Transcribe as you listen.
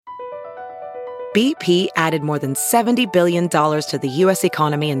BP added more than $70 billion to the U.S.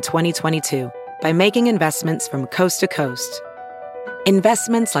 economy in 2022 by making investments from coast to coast.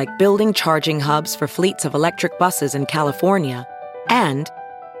 Investments like building charging hubs for fleets of electric buses in California and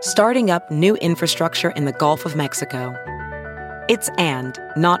starting up new infrastructure in the Gulf of Mexico. It's and,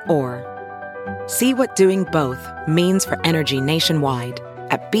 not or. See what doing both means for energy nationwide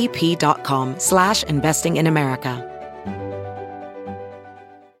at bp.com/investing in America.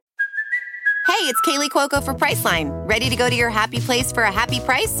 Hey, it's Kaylee Cuoco for Priceline. Ready to go to your happy place for a happy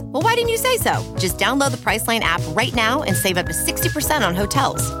price? Well, why didn't you say so? Just download the Priceline app right now and save up to 60% on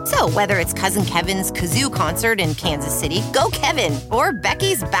hotels. So whether it's Cousin Kevin's Kazoo Concert in Kansas City, go Kevin, or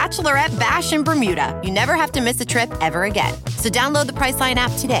Becky's Bachelorette Bash in Bermuda, you never have to miss a trip ever again. So download the Priceline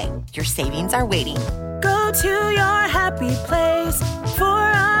app today. Your savings are waiting. Go to your happy place for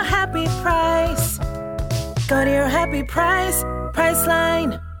a happy price. Go to your happy price,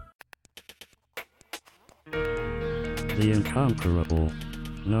 Priceline. The Incomparable.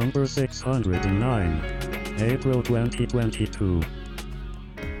 Number 609. April 2022.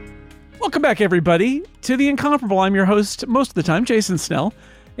 Welcome back, everybody, to The Incomparable. I'm your host, most of the time, Jason Snell.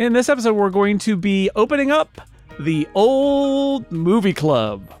 In this episode, we're going to be opening up the Old Movie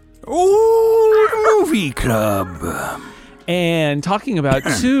Club. Old Movie Club. And talking about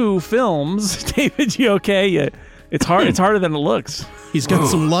two films. David, you okay? It's hard. It's harder than it looks. He's got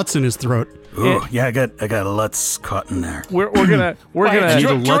some Lutz in his throat. Oh, yeah, I got a Lutz caught in there. We're gonna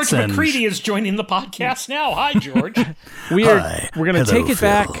George McCready is joining the podcast now. Hi, George. We're gonna take it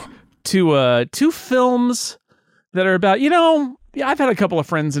back to two films that are about, I've had a couple of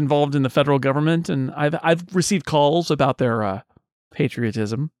friends involved in the federal government, and I've received calls about their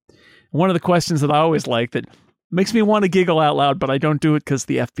patriotism. One of the questions that I always like that makes me want to giggle out loud, but I don't do it because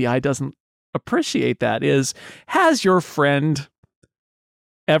the FBI doesn't appreciate that, is, has your friend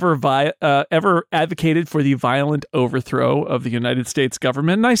ever advocated for the violent overthrow of the United States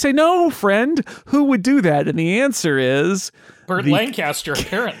government? And I say, no, friend, who would do that? And the answer is Burt Lancaster,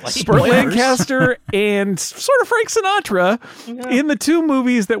 apparently. Burt Lancaster and sort of Frank Sinatra in the two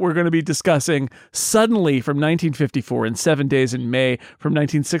movies that we're going to be discussing, Suddenly from 1954 and 7 Days in May from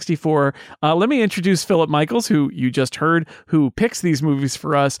 1964. Let me introduce Philip Michaels, who you just heard, who picks these movies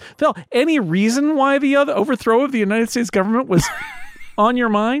for us. Phil, any reason why the overthrow of the United States government was on your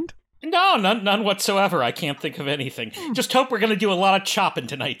mind? No, none whatsoever. I can't think of anything. Just hope we're going to do a lot of chopping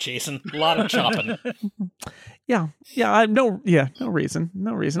tonight, Jason. A lot of chopping. No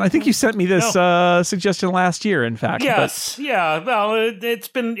reason. I think you sent me this suggestion last year, in fact. Yes, well, it's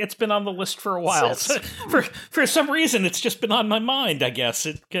been on the list for a while. So for some reason, it's just been on my mind, I guess.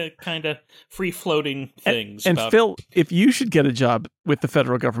 It kind of free-floating things. And Phil, if you should get a job with the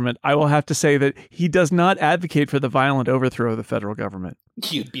federal government, I will have to say that he does not advocate for the violent overthrow of the federal government.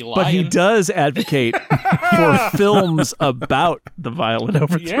 You'd be lying. But he does advocate for films about the violent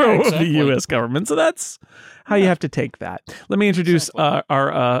overthrow of the U.S. government. So that's how you have to take that. Let me introduce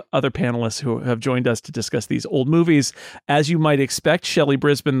our other panelists who have joined us to discuss these old movies. As you might expect, Shelley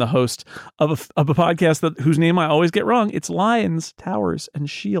Brisbane, the host of a podcast whose name I always get wrong. It's Lions, Towers, and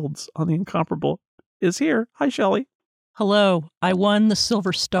Shields on The Incomparable, is here. Hi, Shelley. Hello. I won the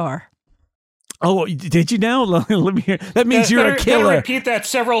Silver Star. Oh, did you now? Let me hear. That means you're a killer. Repeat that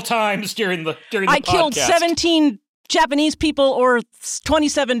several times during the podcast. I killed 17 Japanese people or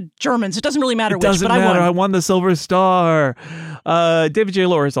 27 Germans. It doesn't really matter which, but I won. I won the Silver Star. David J.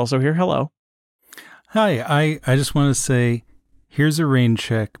 Lohr is also here. Hello. Hi. I just want to say, here's a rain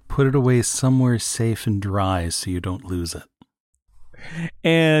check. Put it away somewhere safe and dry so you don't lose it.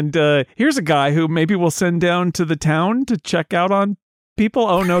 And here's a guy who maybe we'll send down to the town to check out on people.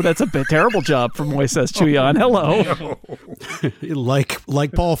 Oh no, that's a terrible job for Moises Chuyan. Hello. like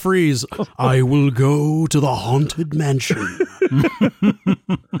Paul Frees, I will go to the haunted mansion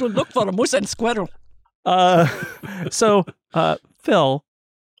to look for a moose and squirrel. So Phil,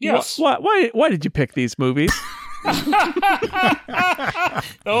 yes, why did you pick these movies?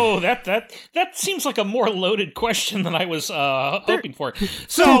 Oh, that seems like a more loaded question than I was hoping for.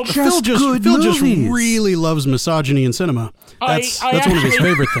 So Phil just really loves misogyny in cinema. That's one of his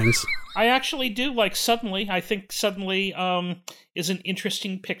favorite things. I actually do like Suddenly. I think Suddenly is an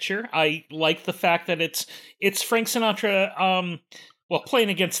interesting picture. I like the fact that it's Frank Sinatra playing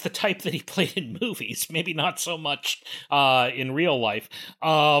against the type that he played in movies. Maybe not so much in real life.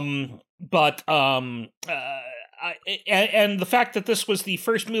 But and the fact that this was the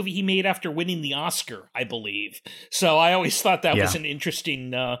first movie he made after winning the Oscar, I believe. So I always thought that was an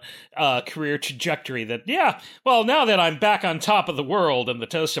interesting career trajectory. That now that I'm back on top of the world and the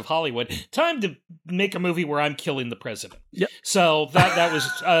toast of Hollywood, time to make a movie where I'm killing the president. Yep. So that was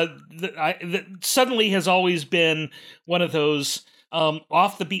that suddenly has always been one of those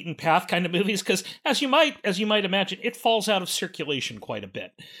off the beaten path kind of movies, because as you might imagine, it falls out of circulation quite a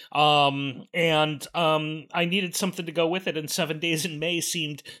bit. And I needed something to go with it, and 7 Days in May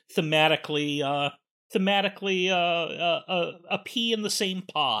seemed thematically a pea in the same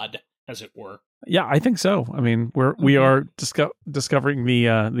pod, as it were. Yeah, I think so. I mean, we are discovering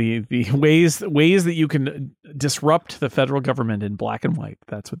the ways that you can disrupt the federal government in black and white.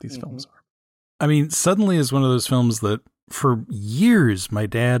 That's what these films are. I mean, Suddenly is one of those films that for years my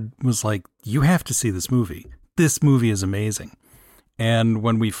dad was like, "You have to see this movie. This movie is amazing." And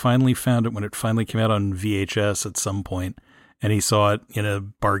when we finally found it, when it finally came out on VHS at some point, and he saw it in a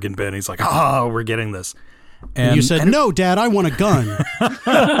bargain bin, he's like, "Oh, we're getting this." And you said, "No, Dad, I want a gun."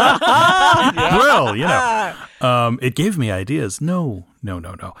 Well, it gave me ideas. No.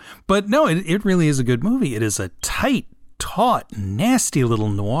 But no, it really is a good movie. It is a tight, taut, nasty little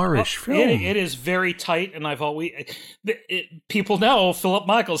noirish film. It is very tight, and I've always people know Philip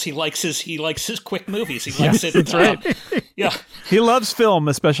Michaels. He likes his quick movies. He likes it. That's right. Yeah, he loves film,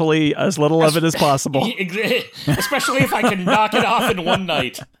 especially as little of it as possible. Especially if I can knock it off in one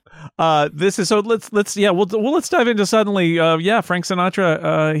night. This is so. Let's dive into Suddenly. Frank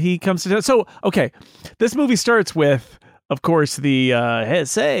Sinatra. He comes to. So okay, this movie starts with, of course, the hey,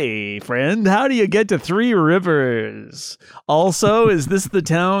 say, friend, how do you get to Three Rivers? Also, is this the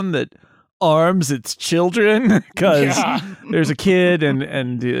town that arms its children? Because there's a kid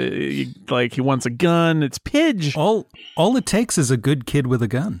and he wants a gun. It's Pidge. All it takes is a good kid with a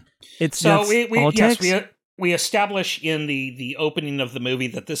gun. We establish in the opening of the movie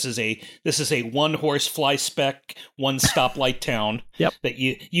that this is a one horse fly speck, one stoplight town. Yep. That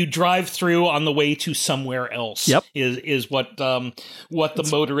you drive through on the way to somewhere else. Yep. Is what the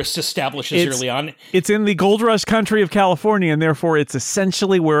motorist establishes early on. It's in the gold rush country of California, and therefore it's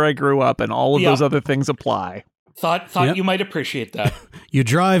essentially where I grew up, and all of those other things apply. Thought you might appreciate that. You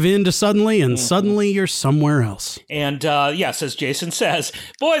drive into Suddenly, and suddenly you're somewhere else. And yes, as Jason says,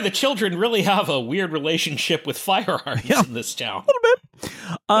 boy, the children really have a weird relationship with firearms in this town. A little bit.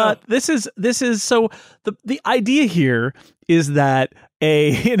 This is so the idea here is that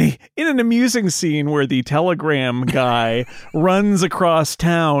in an amusing scene where the telegram guy runs across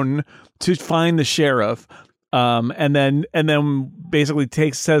town to find the sheriff. And then basically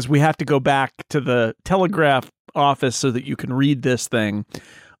says we have to go back to the telegraph office so that you can read this thing.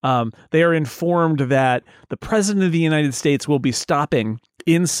 They are informed that the president of the United States will be stopping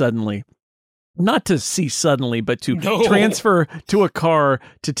in Suddenly, not to see Suddenly, but to transfer to a car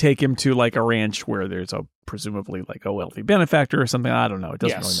to take him to like a ranch where there's presumably like a wealthy benefactor or something. I don't know. It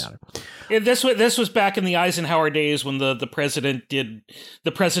doesn't really matter. This was back in the Eisenhower days when the president did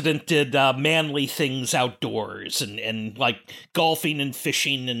manly things outdoors and like golfing and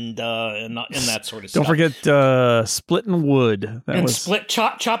fishing and that sort of stuff. Don't forget splitting wood.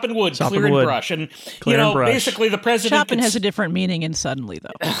 Chopping wood, clearing brush, and basically the president. Chopping has a different meaning in Suddenly,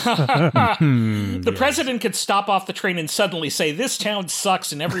 though. The president could stop off the train and suddenly say, "This town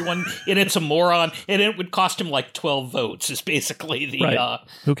sucks and everyone in it's a moron," and it would cost him like 12 votes. Is basically the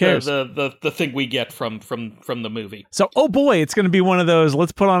who cares the thing we get from the movie. So oh boy, it's going to be one of those.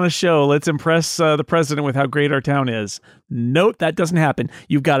 Let's put on a show. Let's impress the president with how great our town is. Nope, that doesn't happen.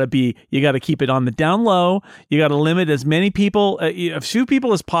 You got to keep it on the down low. You got to limit as many people, as few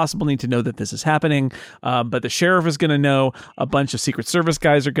people as possible need to know that this is happening. But the sheriff is going to know. A bunch of Secret Service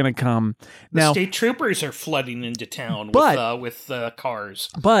guys are going to come. Now, state troopers are flooding into town with cars.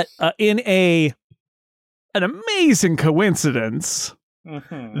 But in an amazing coincidence,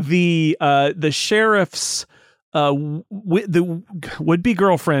 the sheriff's the would-be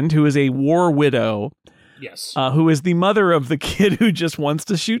girlfriend, who is a war widow, who is the mother of the kid who just wants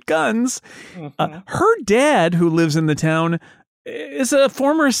to shoot guns, her dad, who lives in the town, is a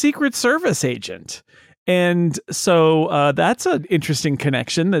former Secret Service agent. And so that's an interesting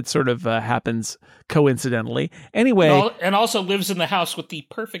connection that sort of happens coincidentally. Anyway, and also lives in the house with the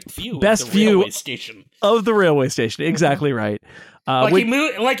perfect view, best of the railway station. Of the railway station. Exactly right.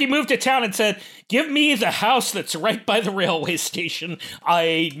 He moved to town and said, "Give me the house that's right by the railway station.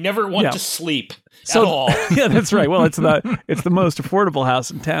 I never want to sleep." at all. Yeah, that's right. Well, it's the most affordable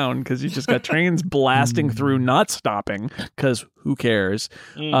house in town because you just got trains blasting through, not stopping, because who cares?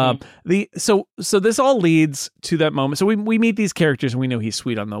 So this all leads to that moment. So we meet these characters and we know he's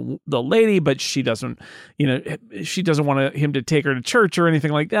sweet on the lady, but she doesn't want him to take her to church or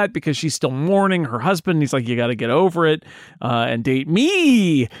anything like that because she's still mourning her husband. He's like, you got to get over it and date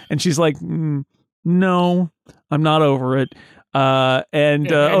me. And she's like, no, I'm not over it. The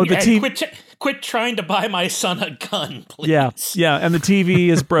TV. Quit trying to buy my son a gun, please. Yeah, and the TV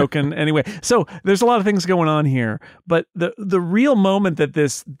is broken anyway. So there's a lot of things going on here, but the real moment that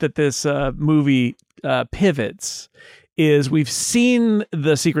this movie pivots is we've seen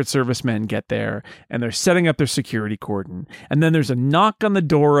the Secret Service men get there and they're setting up their security cordon. And then there's a knock on the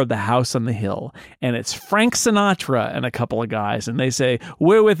door of the house on the hill and it's Frank Sinatra and a couple of guys. And they say,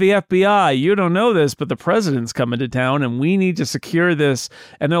 we're with the FBI. You don't know this, but the president's coming to town and we need to secure this.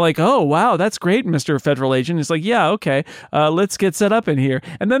 And they're like, oh, wow, that's great, Mr. Federal Agent. It's like, yeah, okay, let's get set up in here.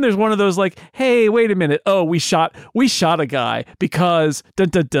 And then there's one of those like, hey, wait a minute. Oh, we shot a guy because the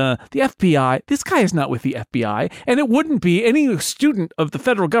FBI, this guy is not with the FBI. And it wouldn't be any student of the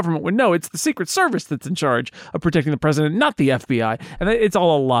federal government would know it's the Secret Service that's in charge of protecting the president, not the FBI. And it's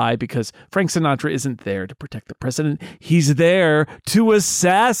all a lie because Frank Sinatra isn't there to protect the president. He's there to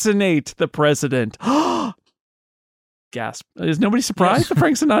assassinate the president. Gasp. Is nobody surprised that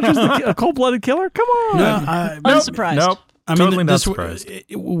Frank Sinatra's a cold-blooded killer? Come on. No, unsurprised. Nope. I totally mean, not surprised.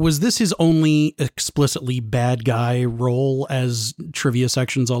 Was this his only explicitly bad guy role, as trivia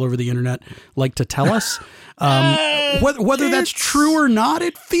sections all over the internet like to tell us? Whether that's true or not,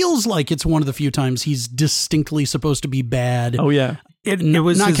 it feels like it's one of the few times he's distinctly supposed to be bad. Oh yeah, it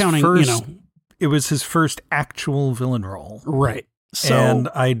was not counting. First, it was his first actual villain role, right? So, and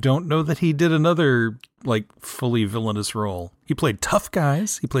I don't know that he did another like fully villainous role. He played tough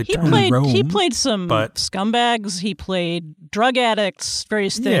guys. He played Rome. He played some scumbags. He played drug addicts,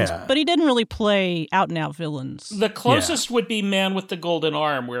 various things, but he didn't really play out and out villains. The closest would be Man with the Golden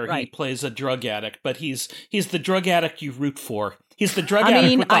Arm, where he plays a drug addict, but he's the drug addict you root for. He's the drug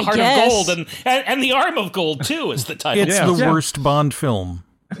addict with the heart of gold and the arm of gold too. Is the title? It's the worst Bond film.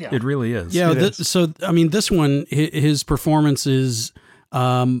 Yeah. It really is. Yeah. This one, his performance is.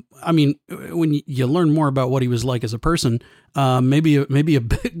 When you learn more about what he was like as a person, maybe a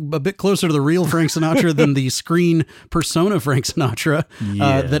bit closer to the real Frank Sinatra than the screen persona Frank Sinatra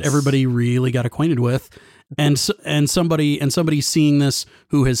that everybody really got acquainted with, and somebody seeing this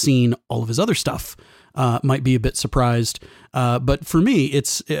who has seen all of his other stuff might be a bit surprised. But for me,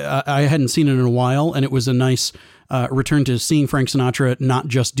 I hadn't seen it in a while, and it was a nice return to seeing Frank Sinatra not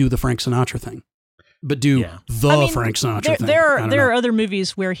just do the Frank Sinatra thing, but do Frank Sinatra thing. There are other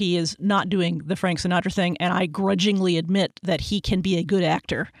movies where he is not doing the Frank Sinatra thing, and I grudgingly admit that he can be a good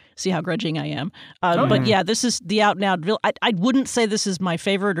actor. See how grudging I am. But this is the out-and-out. I wouldn't say this is my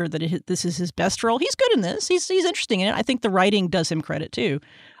favorite or that this is his best role. He's good in this. He's interesting in it. I think the writing does him credit too.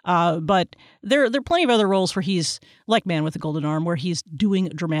 But there are plenty of other roles where he's like Man with the Golden Arm, where he's doing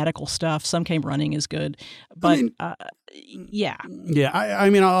dramatical stuff. Some Came Running is good, but yeah.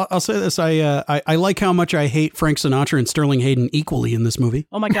 I'll say this: I like how much I hate Frank Sinatra and Sterling Hayden equally in this movie.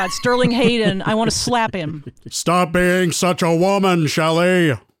 Oh my God, Sterling Hayden! I want to slap him. Stop being such a woman,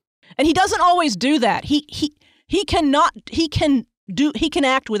 Shelley. And he doesn't always do that. He can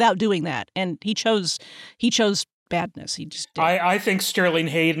act without doing that, and he chose badness. He just did. I think Sterling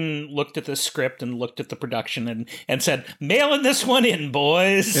Hayden looked at the script and looked at the production and said, "Mailing this one in,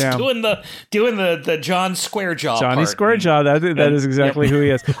 boys." Yeah. Doing the John Squarejaw. Johnny Squarejaw. That is exactly who he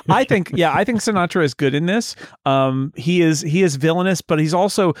is. I think Sinatra is good in this. He is villainous, but he's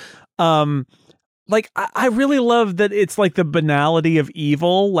also I really love that it's like the banality of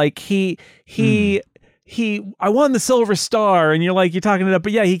evil. Like I won the Silver Star, and you're talking it up,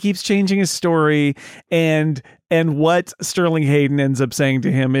 but yeah, he keeps changing his story, and what Sterling Hayden ends up saying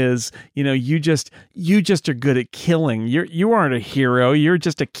to him is, you just are good at killing. You aren't a hero. You're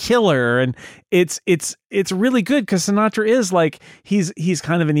just a killer, and it's really good because Sinatra is he's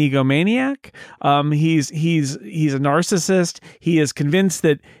kind of an egomaniac. He's a narcissist. He is convinced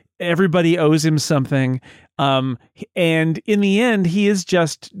that everybody owes him something, and in the end, he is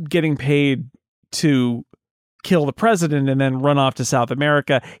just getting paid to kill the president and then run off to South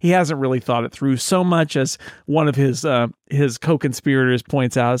America. He hasn't really thought it through so much, as one of his co-conspirators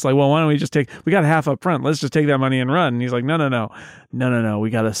points out. It's like, well, why don't we got half up front. Let's just take that money and run. And he's like, no. We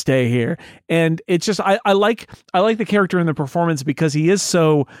got to stay here. And it's just, I like the character in the performance because he is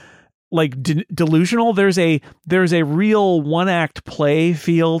so delusional. There's a real one act play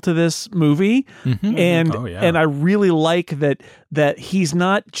feel to this movie, and I really like that he's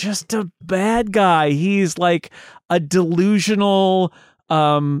not just a bad guy. He's like a delusional.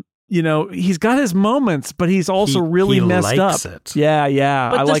 He's got his moments, but he's also really messed up. It. Yeah.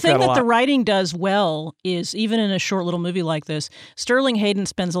 But I the like thing that a lot. the writing does well is, even in a short little movie like this, Sterling Hayden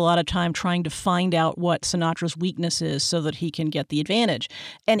spends a lot of time trying to find out what Sinatra's weakness is so that he can get the advantage.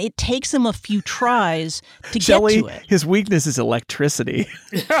 And it takes him a few tries to get to it. His weakness is electricity.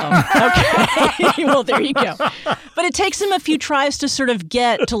 Okay. Well, there you go. But it takes him a few tries to sort of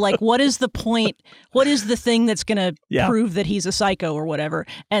get to, like, what is the point? What is the thing that's going to prove that he's a psycho or whatever?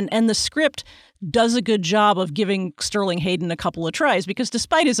 And the script does a good job of giving Sterling Hayden a couple of tries, because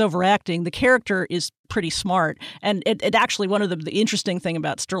despite his overacting, the character is pretty smart. And it actually, one of the interesting thing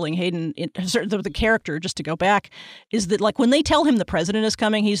about Sterling Hayden, the character, just to go back, is that, like, when they tell him the president is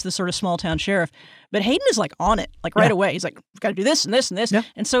coming, he's the sort of small town sheriff, but Hayden is like on it, like right away. He's like, got to do this and this and this. Yeah.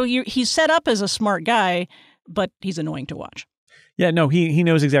 And so he's set up as a smart guy, but he's annoying to watch. Yeah, no, he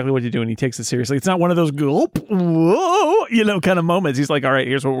knows exactly what to do, and he takes it seriously. It's not one of those whoa, kind of moments. He's like, all right,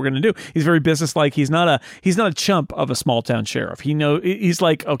 here's what we're going to do. He's very businesslike. He's not a chump of a small town sheriff. He's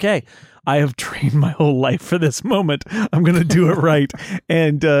like, okay, I have trained my whole life for this moment. I'm going to do it right.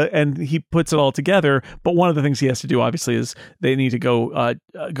 And he puts it all together. But one of the things he has to do, obviously, is they need to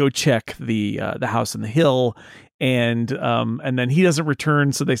go check the house in the hill, and then he doesn't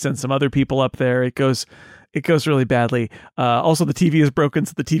return, so they send some other people up there. It goes really badly. Also, the TV is broken,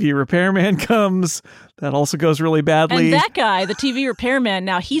 so the TV repairman comes. That also goes really badly. And that guy, the TV repairman,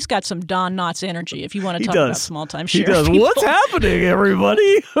 now he's got some Don Knotts energy, if you want to talk about small-time sheriff. He does. People. What's happening,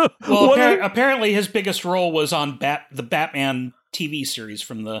 everybody? Well, apparently his biggest role was on the Batman TV series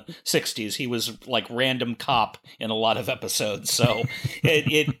from the 60s. He was like random cop in a lot of episodes, so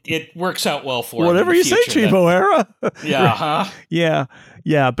it works out well for him. Whatever you say, Chief O'Hara. Yeah.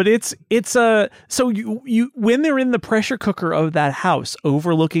 Yeah, but it's so you when they're in the pressure cooker of that house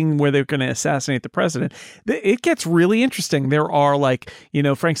overlooking where they're going to assassinate the president, it gets really interesting. There are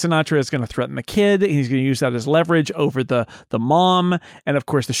Frank Sinatra is going to threaten the kid. He's going to use that as leverage over the mom, and of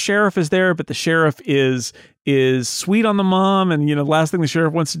course the sheriff is there, but the sheriff is sweet on the mom, and the last thing the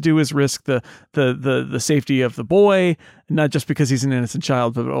sheriff wants to do is risk the safety of the boy, not just because he's an innocent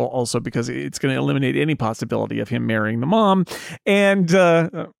child, but also because it's going to eliminate any possibility of him marrying the mom. And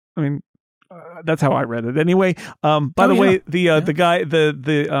that's how I read it anyway. By the way, the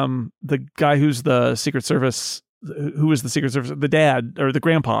guy who's the Secret Service, who is the Secret Service, the dad or the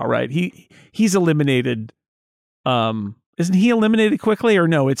grandpa, right? He's eliminated. Isn't he eliminated quickly, or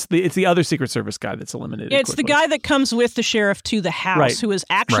no? It's the other Secret Service guy that's eliminated. It's quickly. the guy that comes with the sheriff to the house, who is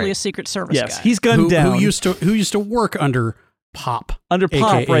actually a Secret Service guy. Yes, he's gunned down. Who used to work under Pop. Under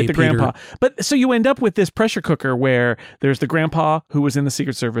Pop, AKA right, the Peter. grandpa. But so you end up with this pressure cooker where there's the grandpa who was in the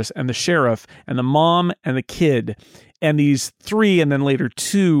Secret Service, and the sheriff, and the mom, and the kid, and these 3, and then later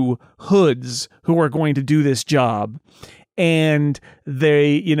 2 hoods who are going to do this job. And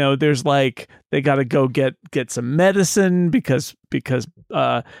they, there's they got to go get some medicine because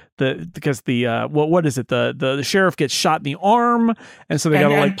the sheriff gets shot in the arm, and so they got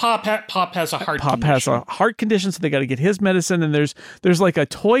to and Pop has a heart condition. Has a heart condition, so they got to get his medicine. And there's like a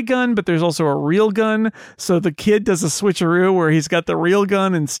toy gun, but there's also a real gun. So the kid does a switcheroo where he's got the real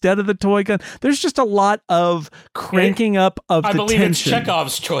gun instead of the toy gun. There's just a lot of cranking up of the tension. I believe it's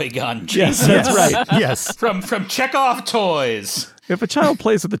Chekhov's toy gun. Yes, that's right. Yes, from Chekhov toys. If a child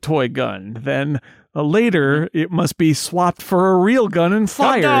plays with a toy gun, then later it must be swapped for a real gun and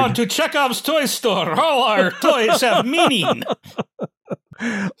fired. Come down to Chekhov's toy store. All our toys have meaning.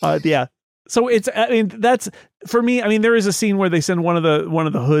 Yeah. So that's for me. There is a scene where they send one of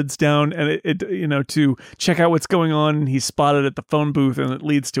the hoods down, and it to check out what's going on. And he's spotted at the phone booth, and it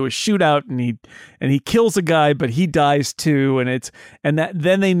leads to a shootout, and he kills a guy, but he dies too.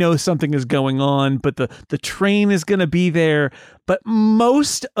 Then they know something is going on, but the train is going to be there. But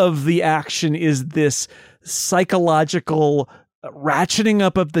most of the action is this psychological ratcheting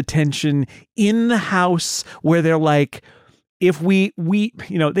up of the tension in the house where they're like, if we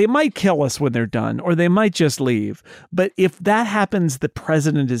they might kill us when they're done, or they might just leave. But if that happens, the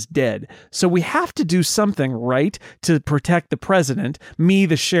president is dead. So we have to do something, right, to protect the president. Me,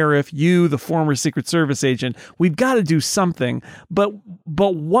 the sheriff, you, the former Secret Service agent. We've got to do something. But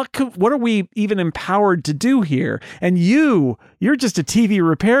what are we even empowered to do here? And you're just a TV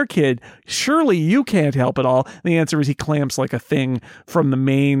repair kid. Surely you can't help at all. And the answer is he clamps like a thing from the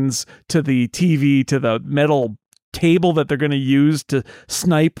mains to the TV to the metal table that they're going to use to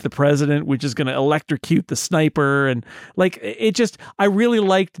snipe the president, which is going to electrocute the sniper. And like, it just, I really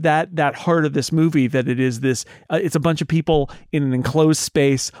liked that heart of this movie, that it is this, it's a bunch of people in an enclosed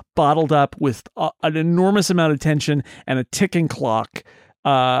space, bottled up with an enormous amount of tension and a ticking clock.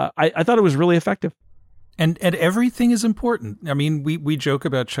 I thought it was really effective. And everything is important. I mean, we joke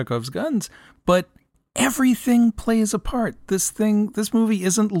about Chekhov's guns, but everything plays a part. This movie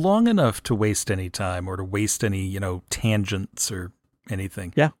isn't long enough to waste any time or to waste any, tangents or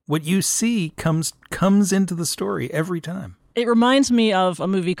anything. Yeah. What you see comes into the story every time. It reminds me of a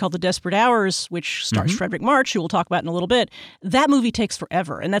movie called The Desperate Hours, which stars Frederick March, who we'll talk about in a little bit. That movie takes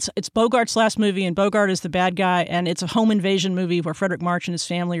forever, and it's Bogart's last movie, and Bogart is the bad guy, and it's a home invasion movie where Frederick March and his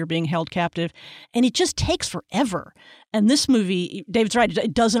family are being held captive, and it just takes forever. And this movie, David's right,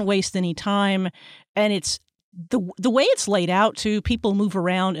 it doesn't waste any time, and it's the way it's laid out, too. People move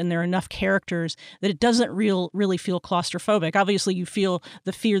around, and there are enough characters that it doesn't really feel claustrophobic. Obviously, you feel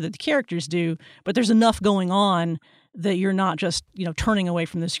the fear that the characters do, but there's enough going on that you're not just, turning away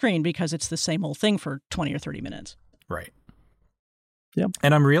from the screen because it's the same old thing for 20 or 30 minutes. Right. Yep.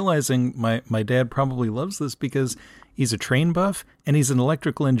 And I'm realizing my dad probably loves this because he's a train buff and he's an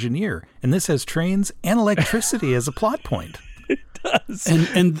electrical engineer. And this has trains and electricity as a plot point. It does.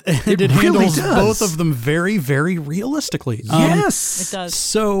 And it handles both of them very, very realistically. Yes. It does.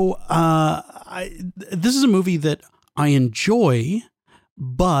 So this is a movie that I enjoy,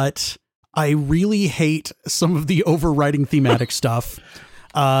 but I really hate some of the overriding thematic stuff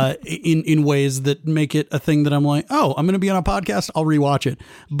in ways that make it a thing that I'm like, oh, I'm going to be on a podcast, I'll rewatch it.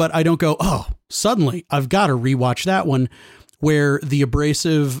 But I don't go, oh, suddenly I've got to rewatch that one, where the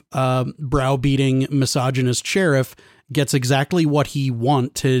abrasive, browbeating, misogynist sheriff gets exactly what he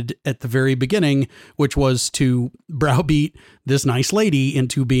wanted at the very beginning, which was to browbeat this nice lady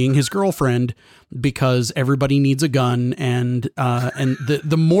into being his girlfriend because everybody needs a gun. And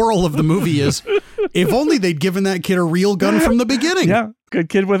the moral of the movie is, if only they'd given that kid a real gun from the beginning. Yeah. Good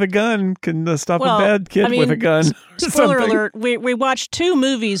kid with a gun can stop a bad kid with a gun. Spoiler alert, we watched 2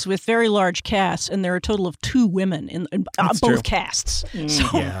 movies with very large casts, and there are a total of 2 women in both true. casts. So,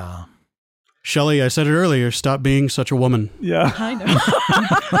 Yeah. Shelley, I said it earlier, stop being such a woman. Yeah. I know.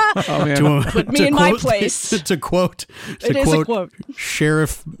 Oh, man. Put me in my place. To quote a quote.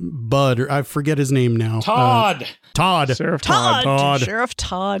 Sheriff Bud, or I forget his name now. Todd. Todd. Sheriff Todd. Sheriff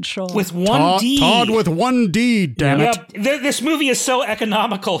Todd. Sean. With one D. Todd with one D, damn it. This movie is so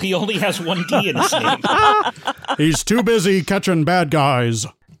economical, he only has one D in his name. He's too busy catching bad guys.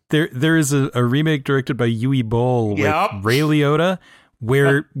 There is a remake directed by Yui Boll with Ray Liotta,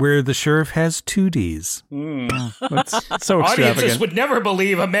 where the sheriff has 2 Ds. That's so extravagant. Audiences would never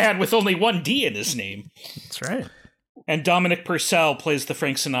believe a man with only one D in his name. That's right. And Dominic Purcell plays the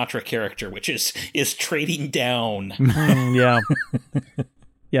Frank Sinatra character, which is trading down. Yeah.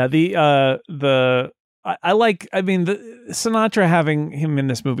 Yeah. Sinatra having him in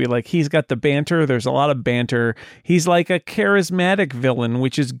this movie, like, he's got the banter. There's a lot of banter. He's like a charismatic villain,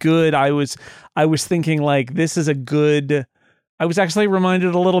 which is good. I was thinking, like, this is a good. I was actually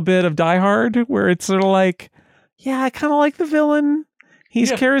reminded a little bit of Die Hard, where it's sort of like, yeah, I kind of like the villain.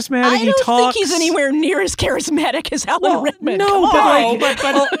 He's charismatic. I don't talks. think he's anywhere near as charismatic as Alan Rickman. No, but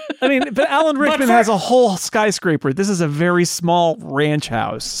Alan Rickman has a whole skyscraper. This is a very small ranch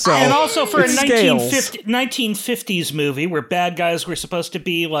house. So and also for a 1950s 1950s movie where bad guys were supposed to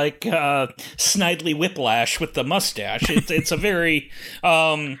be like Snidely Whiplash with the mustache, it's a very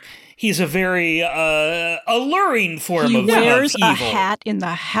he's a very alluring form of evil. He wears a hat in the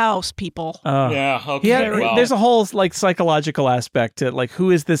house, people. Yeah, okay. There's a whole like psychological aspect to like, who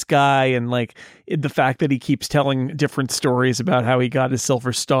is this guy, and like the fact that he keeps telling different stories about how he got his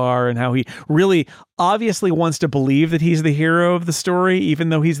silver star and how he really obviously wants to believe that he's the hero of the story, even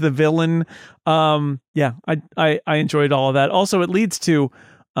though he's the villain. I enjoyed all of that. Also, it leads to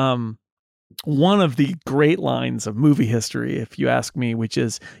one of the great lines of movie history, if you ask me, which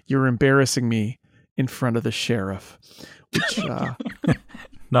is, "You're embarrassing me in front of the sheriff," which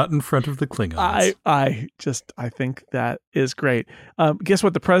not in front of the Klingons. I think that is great. Guess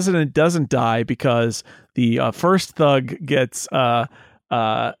what? The president doesn't die because the first thug gets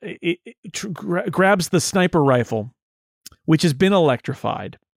grabs the sniper rifle, which has been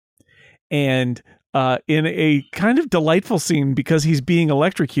electrified, and in a kind of delightful scene, because he's being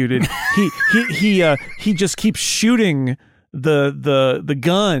electrocuted, he just keeps shooting the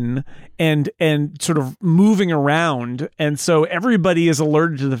gun and sort of moving around, and so everybody is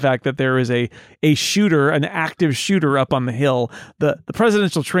alerted to the fact that there is a shooter, an active shooter up on the hill. The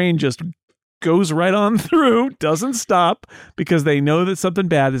presidential train just goes right on through, doesn't stop, because they know that something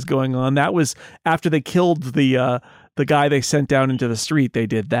bad is going on. That was after they killed the guy they sent down into the street. They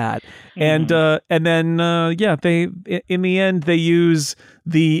did that. And then they in the end they use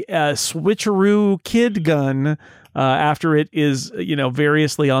the switcheroo kid gun after it is,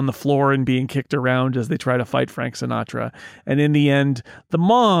 variously on the floor and being kicked around as they try to fight Frank Sinatra. And in the end, the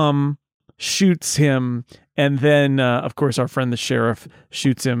mom shoots him, and then of course our friend the sheriff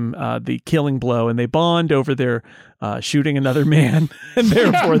shoots him the killing blow, and they bond over their shooting another man, and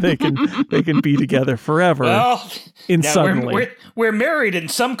therefore they can be together forever. Well, suddenly we're married in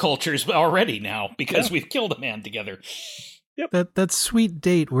some cultures already now because we've killed a man together. Yep. That sweet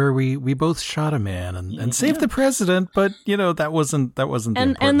date where we both shot a man and saved the president, but that wasn't the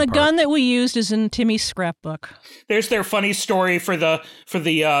important and the part. gun that we used is in Timmy's scrapbook. There's their funny story for the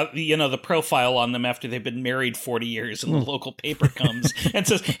profile on them after they've been married 40 years, and the local paper comes and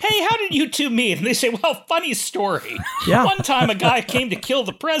says, "Hey, how did you two meet?" And they say, "Well, funny story. Yeah. One time a guy came to kill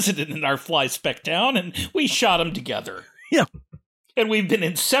the president in our fly speck town, and we shot him together." Yeah. And we've been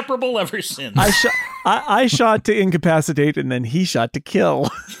inseparable ever since. I shot to incapacitate, and then he shot to kill.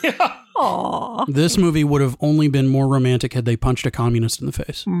 Yeah. Aww. This movie would have only been more romantic had they punched a communist in the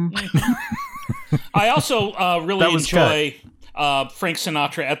face. I also really enjoy Frank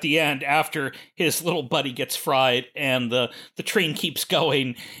Sinatra at the end after his little buddy gets fried and the train keeps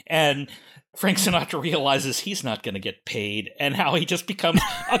going, and Frank Sinatra realizes he's not going to get paid, and how he just becomes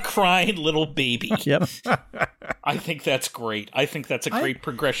a crying little baby. Yep. I think that's great. I think that's a great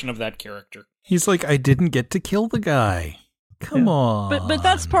progression of that character. He's like, I didn't get to kill the guy. Come on. But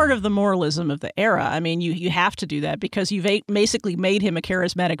that's part of the moralism of the era. I mean, you have to do that because you've basically made him a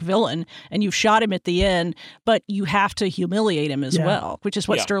charismatic villain, and you've shot him at the end, but you have to humiliate him as well, which is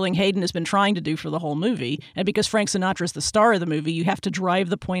what Sterling Hayden has been trying to do for the whole movie. And because Frank Sinatra is the star of the movie, you have to drive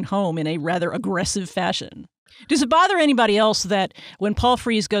the point home in a rather aggressive fashion. Does it bother anybody else that when Paul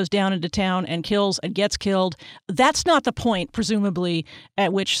Frees goes down into town and kills and gets killed, that's not the point, presumably,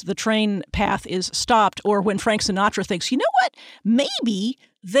 at which the train path is stopped, or when Frank Sinatra thinks, you know what, maybe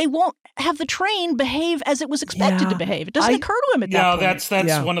they won't have the train behave as it was expected to behave. It doesn't occur to him at that point. No, that's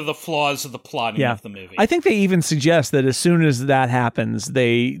one of the flaws of the plotting of the movie. I think they even suggest that as soon as that happens,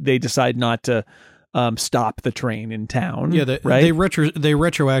 they decide not to stop the train in town. Yeah, right? they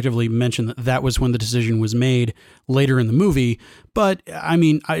retroactively mention that was when the decision was made later in the movie. But I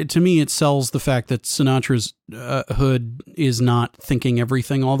mean, to me, it sells the fact that Sinatra's hood is not thinking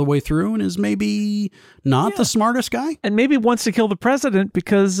everything all the way through and is maybe not the smartest guy, and maybe wants to kill the president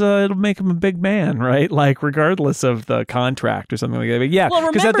because it'll make him a big man, right? Like regardless of the contract or something like that. But yeah, well,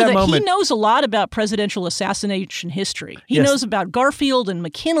 remember at that moment, he knows a lot about presidential assassination history. He knows about Garfield and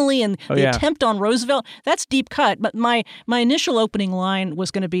McKinley and the attempt on Roosevelt. That's deep cut. But my initial opening line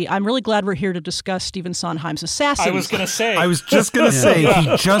was going to be, "I'm really glad we're here to discuss Stephen Sondheim's Assassins." I was going to say. I was just going to say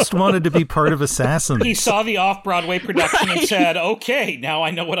he just wanted to be part of Assassins. He saw the off-Broadway production and said, "Okay, now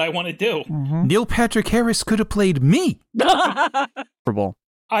I know what I want to do." Mm-hmm. Neil Patrick Harris could have played me. I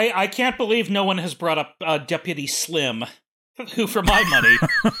can't believe no one has brought up Deputy Slim, who, for my money,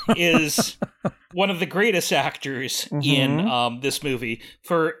 is one of the greatest actors in this movie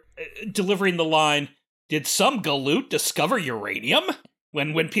for delivering the line, "Did some galoot discover uranium?"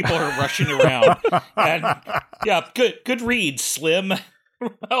 When people are rushing around. And yeah, good read, Slim.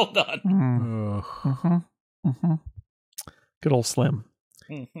 Well done. Good old Slim.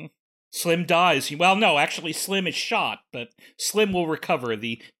 Mm-hmm. Slim dies. Well, no, actually, Slim is shot, but Slim will recover.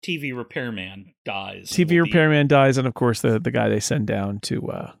 The TV repairman dies. TV repairman dies, and of course, the guy they send down to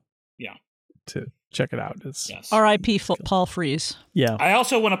check it out is R.I.P. Paul Frees. Yeah. I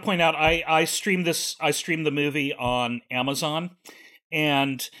also want to point out I streamed the movie on Amazon,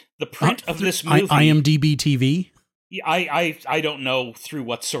 and the print of this movie, IMDb TV. I don't know through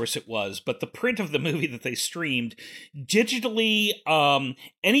what source it was, but the print of the movie that they streamed digitally,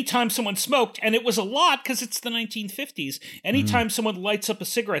 anytime someone smoked, and it was a lot because it's the 1950s, anytime someone lights up a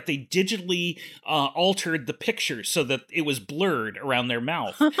cigarette, they digitally altered the picture so that it was blurred around their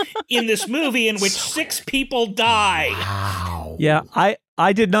mouth in this movie in which 6 people die. Wow. Yeah,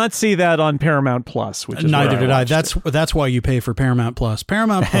 I did not see that on Paramount Plus, which is neither did I. That's why you pay for Paramount Plus.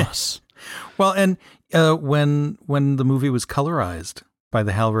 Paramount Plus. Well, and when the movie was colorized by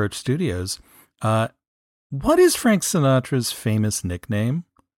the Hal Roach Studios, what is Frank Sinatra's famous nickname?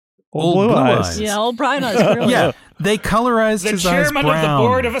 Old Blue Eyes. Yeah, Old Brian Eyes. Really. Yeah, they colorized his eyes brown. The chairman of the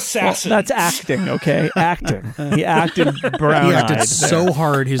board of assassins. Well, that's acting, okay? Acting. He acted brown. He acted so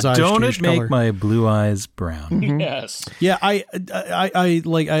hard his eyes Don't changed it make color. my blue eyes brown? Mm-hmm. Yes. Yeah,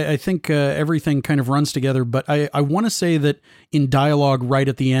 I think everything kind of runs together, but I want to say that in dialogue right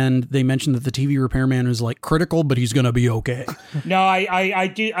at the end, they mentioned that the TV repairman is like critical, but he's going to be okay. No,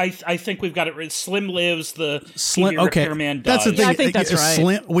 I think we've got it. Slim lives, the TV repairman dies. That's the thing. I think that's right.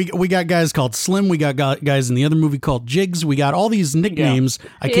 Slim, we got guys called Slim. We got guys in the other movie called Jigs. We got all these nicknames. Yeah.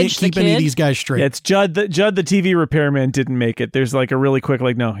 I can't keep any of these guys straight. Yeah, it's Judd. The TV repairman didn't make it. There's like a really quick,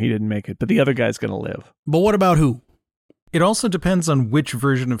 like, no, he didn't make it, but the other guy's going to live. But what about who? It also depends on which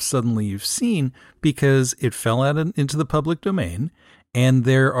version of Suddenly you've seen, because it fell out into the public domain, and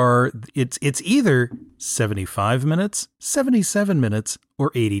it's either 75 minutes, 77 minutes, or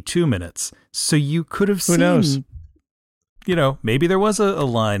 82 minutes. So you could have seen, who knows? Maybe there was a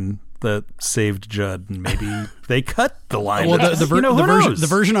line that saved Judd, and maybe they cut the line. Well, the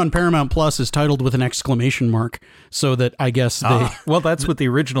version on Paramount Plus is titled with an exclamation mark, so that I guess they. Well, that's what the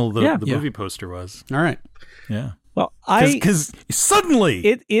original movie poster was. All right. Yeah. Well, because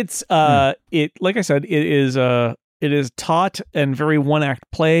suddenly it's like I said, it is taut and very one act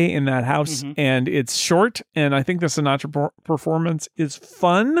play in that house, and it's short, and I think the Sinatra performance is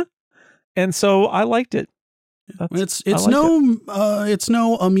fun, and so I liked it. It's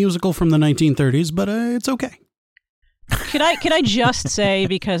no a musical from the 1930s, but it's okay. Could I just say,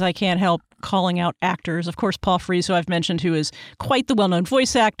 because I can't help calling out actors, of course, Paul Frees, who I've mentioned, who is quite the well-known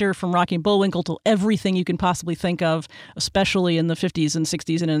voice actor, from Rocky and Bullwinkle to everything you can possibly think of, especially in the 50s and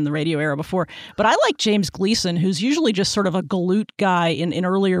 60s and in the radio era before. But I like James Gleason, who's usually just sort of a galoot guy in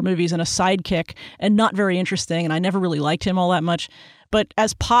earlier movies and a sidekick and not very interesting, and I never really liked him all that much. But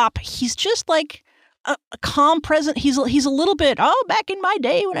as Pop, he's just like a calm present. He's a little bit, back in my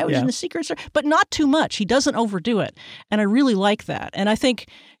day when I was in the Secret Service, but not too much. He doesn't overdo it. And I really like that. And I think,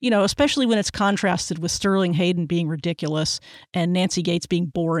 especially when it's contrasted with Sterling Hayden being ridiculous and Nancy Gates being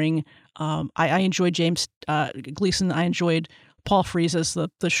boring, I enjoyed James Gleason. I enjoyed Paul Frees as the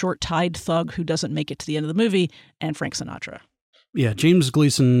short-tied thug who doesn't make it to the end of the movie, and Frank Sinatra. Yeah, James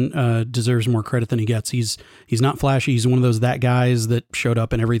Gleason deserves more credit than he gets. He's not flashy. He's one of those guys that showed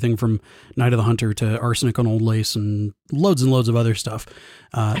up in everything from Night of the Hunter to Arsenic on Old Lace and loads of other stuff.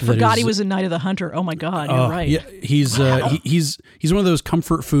 I forgot he was in Night of the Hunter. Oh my God, you're right. Yeah, he's one of those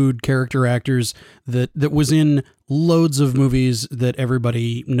comfort food character actors that was in loads of movies that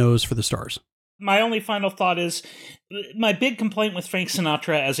everybody knows for the stars. My only final thought is my big complaint with Frank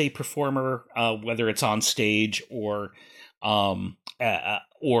Sinatra as a performer, whether it's on stage or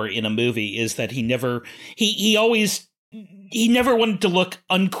in a movie, is that he never wanted to look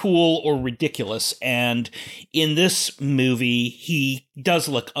uncool or ridiculous. And in this movie, he does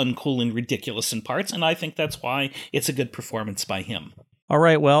look uncool and ridiculous in parts. And I think that's why it's a good performance by him. All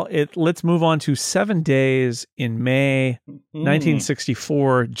right. Well, let's move on to 7 Days in May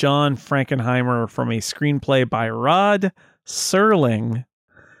 1964. John Frankenheimer, from a screenplay by Rod Serling,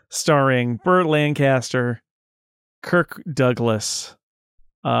 starring Burt Lancaster, Kirk Douglas.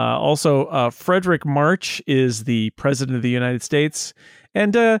 Also, Frederick March is the president of the United States.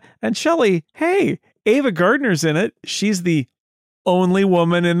 And Shelley, hey, Ava Gardner's in it. She's the only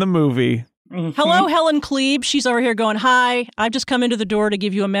woman in the movie. Hello, Helen Klebe. She's over here going, hi, I've just come into the door to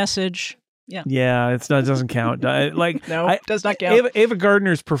give you a message. Yeah, it doesn't count. No, it does not count. Ava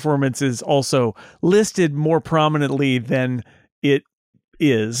Gardner's performance is also listed more prominently than it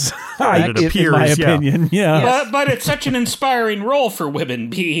is. It appears, in my opinion. Yeah. But it's such an inspiring role for women,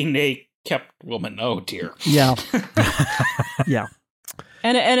 being a kept woman. Oh dear. Yeah. Yeah.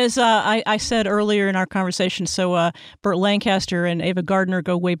 And as I said earlier in our conversation, so Burt Lancaster and Ava Gardner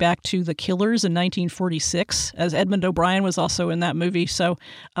go way back to The Killers in 1946, as Edmund O'Brien was also in that movie. So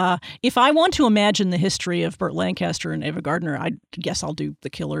if I want to imagine the history of Burt Lancaster and Ava Gardner, I guess I'll do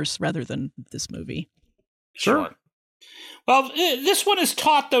The Killers rather than this movie. Sure. Well, this one is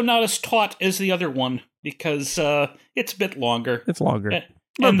taut, though not as taut as the other one, because it's a bit longer. It's longer.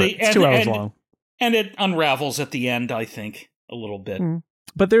 It's 2 hours long. And it unravels at the end, I think, a little bit.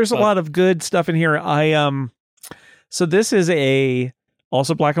 But there's a lot of good stuff in here. So this is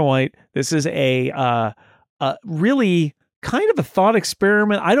also black and white. This is a really kind of a thought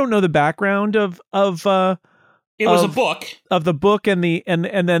experiment. I don't know the background of it was a book of the book and then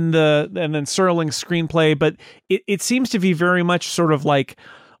Serling's screenplay, but it seems to be very much sort of like,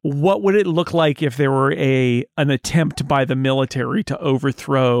 what would it look like if there were an attempt by the military to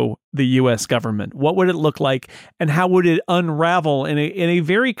overthrow the U.S. government? What would it look like, and how would it unravel in a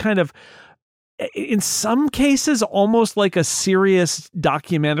very kind of, in some cases, almost like a serious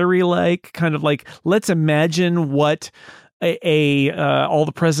documentary, like kind of like, let's imagine what a All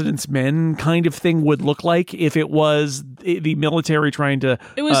the President's Men kind of thing would look like if it was the military trying to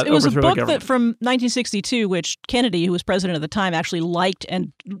It was a overthrow book the government. that from 1962, which Kennedy, who was president at the time, actually liked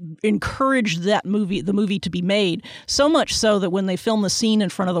and encouraged the movie to be made. So much so that when they filmed the scene in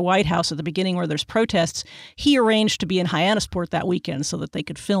front of the White House at the beginning where there's protests, he arranged to be in Hyannisport that weekend so that they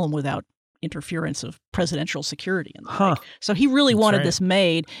could film without interference of presidential security. So he really wanted this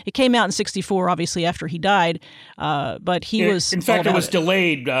made. It came out in 1964, obviously after he died, but he was... In fact, it was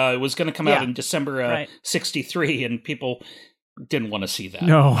delayed. It was going to come out in December 1963, and people didn't want to see that.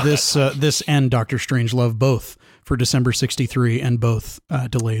 No. This and Doctor Strangelove both for December 1963 and both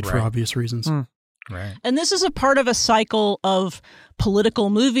delayed for obvious reasons. Right. And this is a part of a cycle of political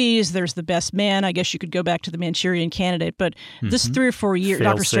movies. There's The Best Man. I guess you could go back to The Manchurian Candidate, but this 3 or 4 years,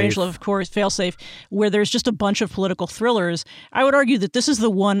 Dr. Strangelove, of course, Failsafe, where there's just a bunch of political thrillers. I would argue that this is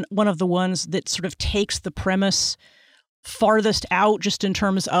one of the ones that sort of takes the premise farthest out, just in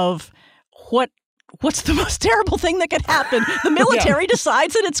terms of what's the most terrible thing that could happen? The military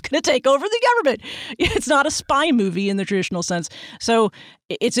decides that it's going to take over the government. It's not a spy movie in the traditional sense. So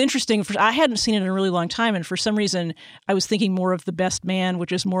it's interesting. I hadn't seen it in a really long time, and for some reason, I was thinking more of The Best Man,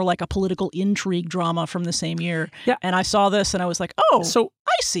 which is more like a political intrigue drama from the same year. Yeah. And I saw this, and I was like, oh, so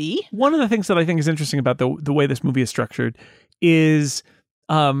I see. One of the things that I think is interesting about the way this movie is structured is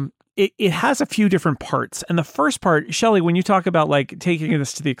it has a few different parts. And the first part, Shelley, when you talk about like taking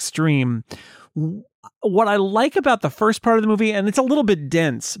this to the extreme, what I like about the first part of the movie, and it's a little bit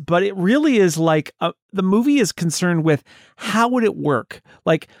dense, but it really is like the movie is concerned with how would it work?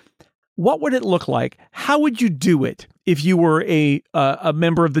 Like, what would it look like? How would you do it if you were a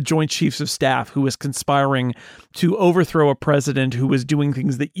member of the Joint Chiefs of Staff who was conspiring to overthrow a president who was doing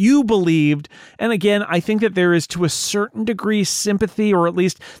things that you believed? And again, I think that there is to a certain degree sympathy, or at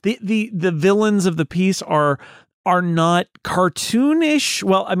least the villains of the piece are not cartoonish.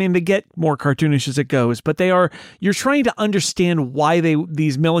 Well, I mean, they get more cartoonish as it goes, but you're trying to understand why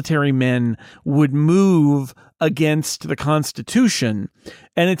these military men would move against the Constitution.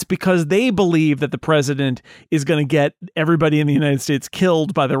 And it's because they believe that the president is going to get everybody in the United States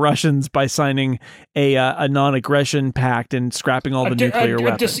killed by the Russians by signing a non-aggression pact and scrapping all the nuclear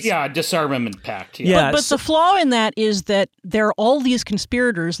weapons. A disarmament pact. Yeah. But the flaw in that is that there are all these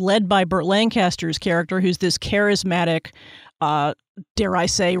conspirators led by Burt Lancaster's character, who's this charismatic, dare I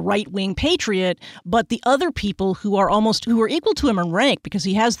say, right-wing patriot, but the other people who are equal to him in rank, because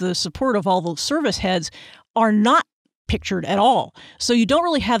he has the support of all the service heads, are not pictured at all. So you don't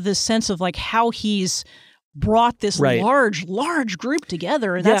really have this sense of like how he's brought this large group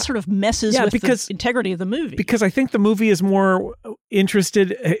together, and that sort of messes with the integrity of the movie. Because I think the movie is more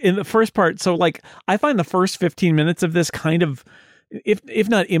interested in the first part. So like, I find the first 15 minutes of this kind of, if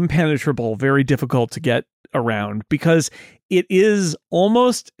not impenetrable, very difficult to get around, because it is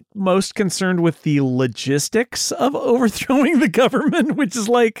almost most concerned with the logistics of overthrowing the government, which is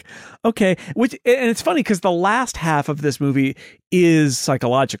like, okay, and it's funny because the last half of this movie is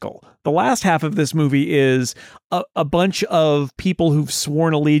psychological. The last half of this movie is a bunch of people who've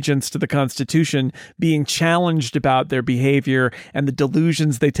sworn allegiance to the Constitution being challenged about their behavior and the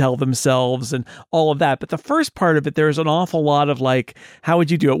delusions they tell themselves and all of that. But the first part of it, there's an awful lot of like, how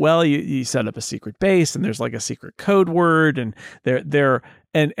would you do it? Well, you set up a secret base, and there's like a secret code word, and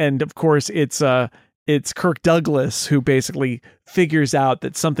and of course it's Kirk Douglas who basically figures out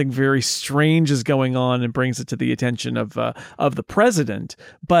that something very strange is going on and brings it to the attention of the president.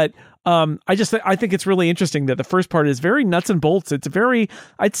 But I think it's really interesting that the first part is very nuts and bolts. It's very,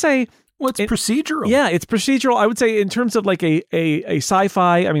 I'd say, it's procedural. Yeah, it's procedural. I would say in terms of like a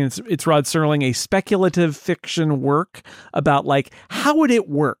sci-fi, I mean, it's Rod Serling, a speculative fiction work about like, how would it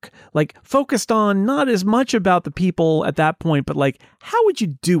work? Like focused on not as much about the people at that point, but like, how would you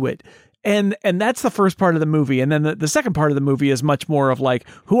do it? And that's the first part of the movie. And then the second part of the movie is much more of like,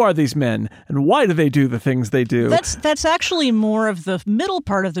 who are these men and why do they do the things they do? That's actually more of the middle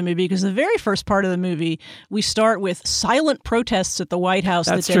part of the movie, because the very first part of the movie, we start with silent protests at the White House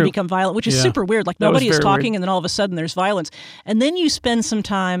that then become violent, which is super weird. Like nobody is talking, and then all of a sudden there's violence. And then you spend some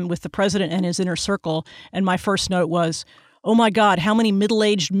time with the president and his inner circle. And my first note was, oh my God, how many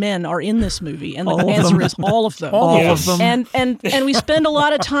middle-aged men are in this movie? And the answer is all of them. All of them. And we spend a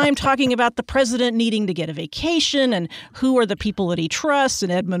lot of time talking about the president needing to get a vacation and who are the people that he trusts,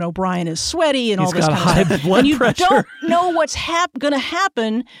 and Edmund O'Brien is sweaty and all this kind of stuff. Blood and you pressure. don't know what's going to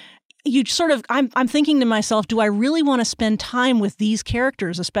happen. You sort of, I'm thinking to myself, do I really want to spend time with these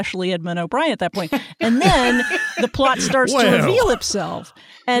characters, especially Edmund O'Brien at that point? And then the plot starts to reveal itself.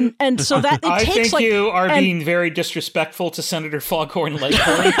 And so that it takes think you are being very disrespectful to Senator Foghorn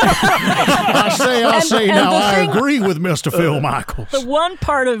Leghorn. I say now, I agree with Mr. Phil Michaels. The one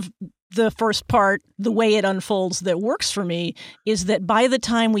part of the first part, the way it unfolds that works for me is that by the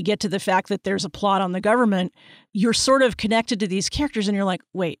time we get to the fact that there's a plot on the government, you're sort of connected to these characters and you're like,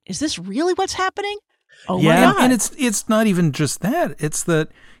 wait, is this really what's happening? Oh my God. And it's not even just that. It's that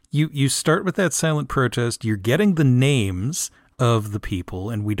you start with that silent protest, you're getting the names of the people,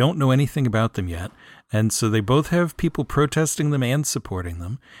 and we don't know anything about them yet. And so they both have people protesting them and supporting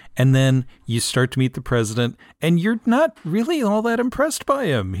them. And then you start to meet the president, and you're not really all that impressed by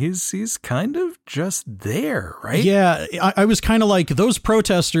him. He's kind of just there, right? Yeah, I was kind of like, those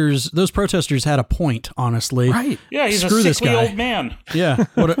protesters had a point, honestly. Right. Yeah, he's Screw a this sickly guy. old man. Yeah,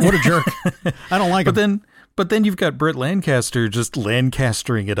 what a jerk. I don't like him. But then you've got Burt Lancaster just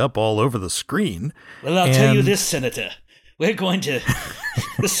Lancastering it up all over the screen. Well, I'll tell you this, Senator. We're going to...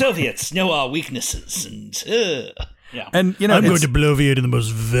 The Soviets know our weaknesses, and... Yeah. And I'm going to bloviate in the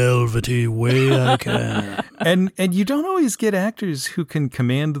most velvety way I can. and you don't always get actors who can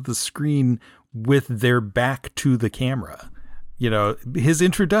command the screen with their back to the camera. His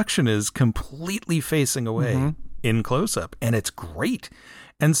introduction is completely facing away in close-up, and it's great.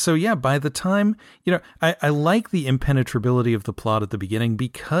 And so, yeah, by the time, I like the impenetrability of the plot at the beginning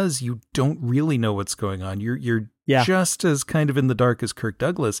because you don't really know what's going on. You're just as kind of in the dark as Kirk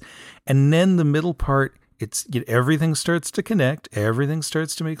Douglas. And then the middle part, everything starts to connect. Everything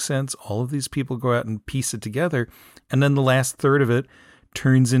starts to make sense. All of these people go out and piece it together. And then the last third of it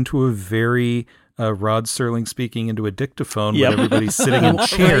turns into a very... Rod Serling speaking into a dictaphone when everybody's sitting in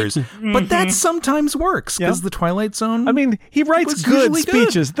chairs. But that sometimes works because the Twilight Zone. I mean, he writes good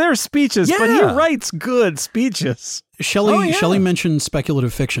speeches. They're speeches, but he writes good speeches. Shelley mentioned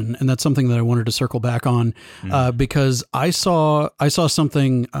speculative fiction, and that's something that I wanted to circle back on because I saw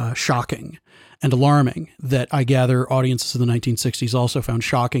something shocking and alarming that I gather audiences in the 1960s also found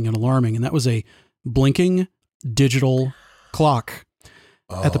shocking and alarming, and that was a blinking digital clock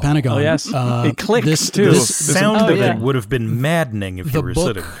at the Pentagon. Oh, yes. It clicks, too. The sound of it would have been maddening if you were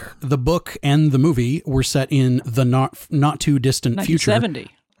sitting there. The book and the movie were set in the not too distant future.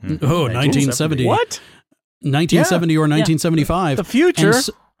 1970. Oh, 1970. What? 1970 or 1975. The future.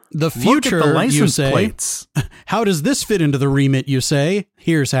 The future, look at the license you say. Plates. How does this fit into the remit, you say?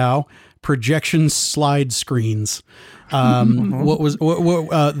 Here's how. Projection slide screens. When they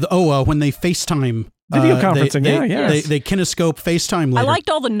FaceTime. Video conferencing, They kinescope FaceTime later. I liked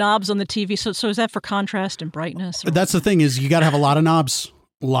all the knobs on the TV. So is that for contrast and brightness? That's the thing is you got to have a lot of knobs.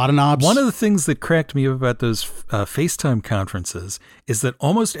 A lot of knobs. One of the things that cracked me up about those FaceTime conferences is that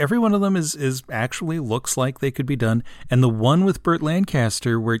almost every one of them is actually looks like they could be done. And the one with Burt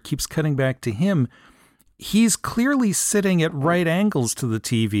Lancaster where it keeps cutting back to him, he's clearly sitting at right angles to the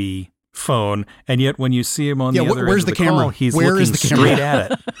TV phone, and yet when you see him on the other where's end of the camera? Call, he's Where looking is the camera? straight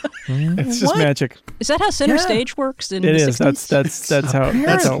at it. It's just magic. Is that how center stage works in it the is. 60s? That's how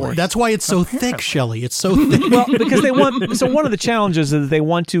it works. That's why it's so thick, Shelley. It's so thick. Well, because they want. So one of the challenges is they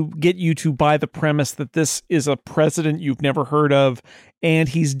want to get you to buy the premise that this is a president you've never heard of, and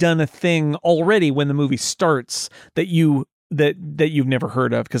he's done a thing already when the movie starts that you've never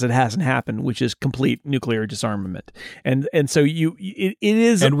heard of because it hasn't happened, which is complete nuclear disarmament, and so it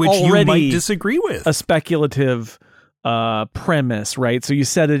is and which already you might disagree with a speculative premise, right? So you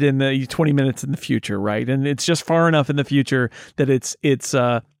set it in the 20 minutes in the future, right? And it's just far enough in the future that it's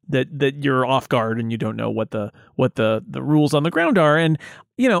that you're off guard and you don't know what the rules on the ground are, and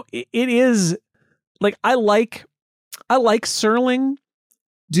it is like I like Serling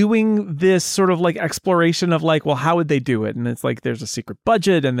doing this sort of like exploration of like, well, how would they do it? And it's like there's a secret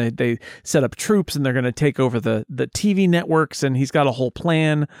budget and they set up troops and they're going to take over the TV networks and he's got a whole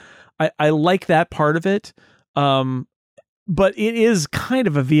plan. I like that part of it. But it is kind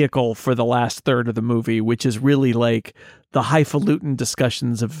of a vehicle for the last third of the movie, which is really like the highfalutin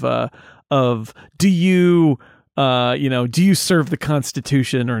discussions of do you serve the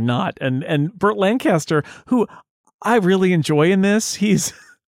Constitution or not? And Burt Lancaster, who I really enjoy in this, he's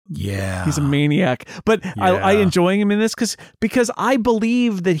a maniac, but I enjoy him in this because I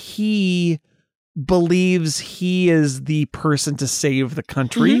believe that he believes he is the person to save the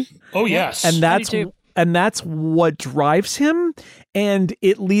country. Mm-hmm. Oh yes, and that's what drives him, and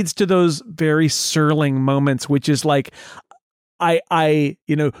it leads to those very Serling moments, which is like,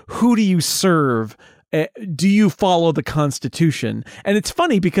 who do you serve? Do you follow the Constitution? And it's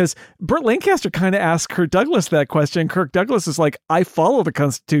funny because Burt Lancaster kind of asked Kirk Douglas that question. Kirk Douglas is like, I follow the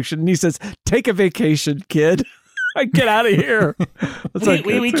Constitution. And he says, take a vacation, kid. Get out of here.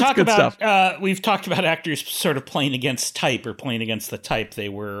 We talk about we've talked about actors sort of playing against type or playing against the type they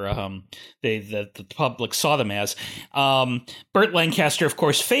were the public saw them as. Burt Lancaster, of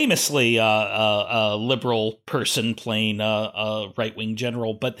course, famously a liberal person playing a right-wing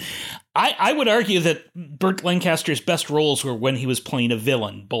general, but I would argue that Burt Lancaster's best roles were when he was playing a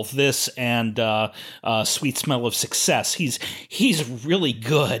villain, both this and Sweet Smell of Success. He's really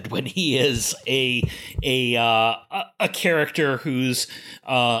good when he is a character whose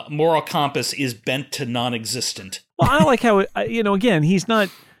moral compass is bent to non-existent. Well, I like how again, he's not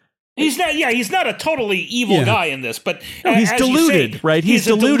a totally evil guy in this, but he's deluded, right? He's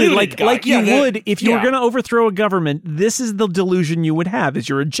deluded like you would if you were going to overthrow a government. This is the delusion you would have: is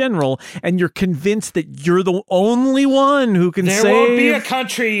you're a general and you're convinced that you're the only one who can save. There won't be a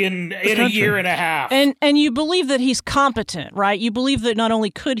country in a year and a half. And you believe that he's competent, right? You believe that not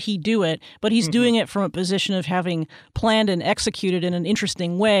only could he do it, but he's doing it from a position of having planned and executed in an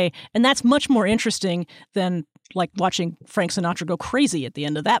interesting way, and that's much more interesting than like watching Frank Sinatra go crazy at the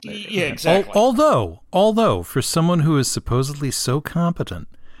end of that movie. Yeah, exactly. Although for someone who is supposedly so competent,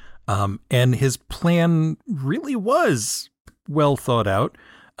 and his plan really was well thought out,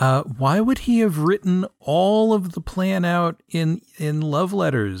 why would he have written all of the plan out in love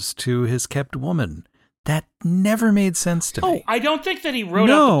letters to his kept woman? That never made sense to me. I don't think that he wrote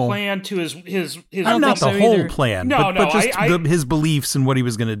out the plan to his not the whole plan, but just his beliefs and what he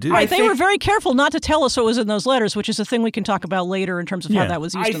was going to do. They were very careful not to tell us what was in those letters, which is a thing we can talk about later in terms of how that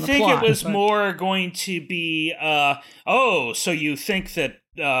was used in the plot. I think it was more going to be, so you think that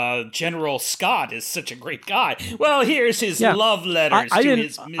General Scott is such a great guy. Well, here's his love letters to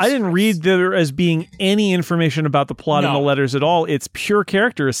his mistress. I didn't read there as being any information about the plot in the letters at all. It's pure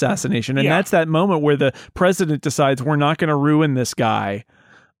character assassination, and that's that moment where the president decides we're not going to ruin this guy.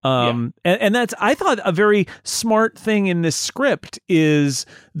 And that's, I thought, a very smart thing in this script is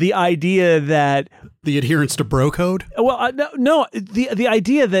the idea that the adherence to bro code. Well, the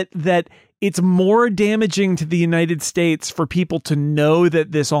idea that it's more damaging to the United States for people to know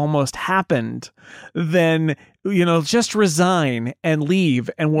that this almost happened than, just resign and leave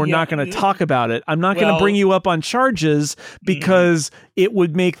and we're not going to talk about it. I'm not going to bring you up on charges because it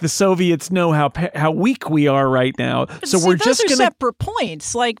would make the Soviets know how weak we are right now. So we're just going to... separate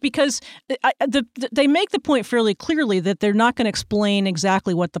points, because they make the point fairly clearly that they're not going to explain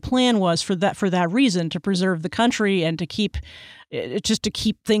exactly what the plan was for that reason, to preserve the country and to keep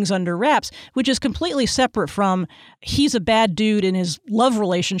things under wraps, which is completely separate from he's a bad dude in his love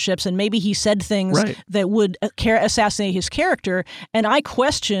relationships and maybe he said things that would assassinate his character. And I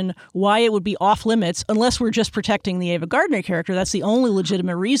question why it would be off limits unless we're just protecting the Ava Gardner character. That's the only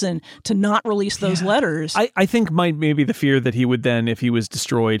legitimate reason to not release those letters. I think maybe the fear that he would then, if he was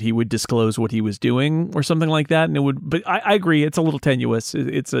destroyed, he would disclose what he was doing or something like that. And it would, but I agree, it's a little tenuous.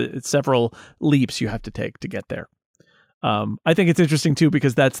 It's several leaps you have to take to get there. I think it's interesting too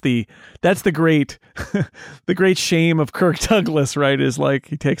because that's the great the great shame of Kirk Douglas, right? Is like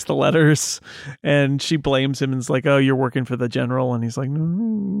he takes the letters and she blames him and is like, "Oh, you're working for the general," and he's like,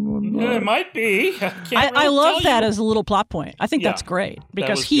 "No, it might be." I love that as a little plot point. I think that's great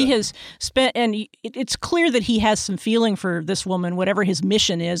because he has spent, and it's clear that he has some feeling for this woman, whatever his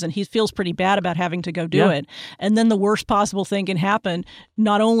mission is, and he feels pretty bad about having to go do it. And then the worst possible thing can happen.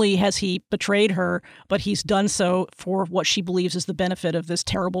 Not only has he betrayed her, but he's done so for what she believes is the benefit of this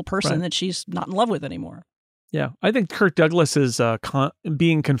terrible person that she's not in love with anymore. Yeah, I think Kirk Douglas's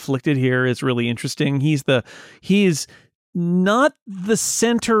being conflicted here is really interesting. He is not the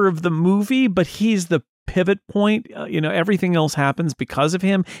center of the movie, but he's the pivot point. Everything else happens because of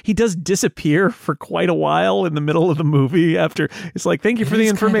him. He does disappear for quite a while in the middle of the movie after it's like, thank you for the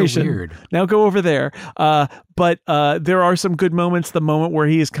information. Weird. Now go over there. But there are some good moments. The moment where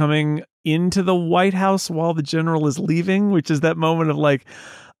he is coming into the White House while the general is leaving, which is that moment of like,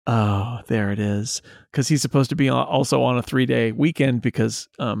 oh, there it is. Because he's supposed to be also on a 3-day weekend because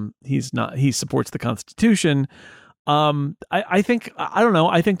he supports the Constitution. I think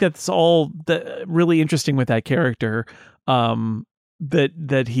that's all really interesting with that character,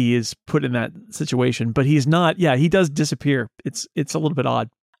 that he is put in that situation, but he's not. Yeah, he does disappear. It's a little bit odd,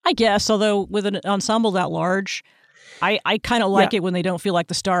 I guess. Although with an ensemble that large, I kind of like it when they don't feel like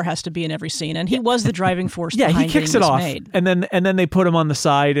the star has to be in every scene, and he was the driving force. Yeah, he kicks it off, and then they put him on the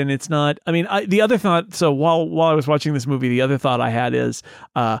side, and it's not. I mean, the other thought. So while I was watching this movie, the other thought I had is,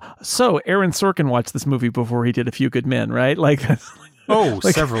 so Aaron Sorkin watched this movie before he did A Few Good Men, right? Like,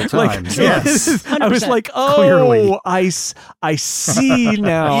 Several times. Yes. I was like, Clearly. I see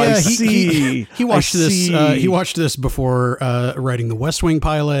now. I see. He watched this. He watched this before writing the West Wing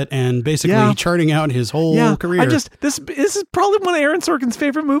pilot and basically charting out his whole career. This is probably one of Aaron Sorkin's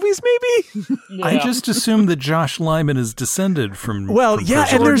favorite movies. Maybe. I just assumed that Josh Lyman is descended from. Well, from yeah,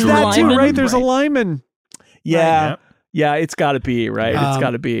 and there's that too, right? There's a Lyman. Yeah, yeah, it's got to be right. It's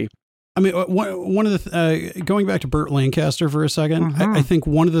got to be. I mean, one of the going back to Burt Lancaster for a second, I think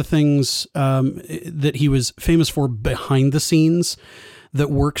one of the things that he was famous for behind the scenes that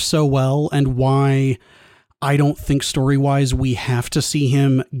works so well, and why I don't think story-wise we have to see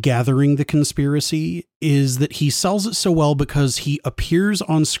him gathering the conspiracy, is that he sells it so well because he appears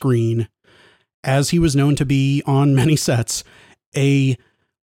on screen, as he was known to be on many sets, a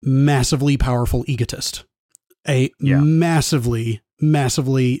massively powerful egotist, massively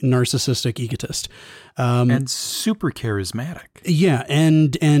narcissistic egotist, and super charismatic. Yeah,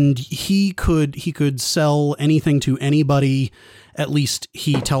 and he could sell anything to anybody. At least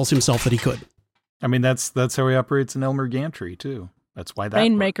he tells himself that he could. I mean, that's how he operates in Elmer Gantry too. That's why that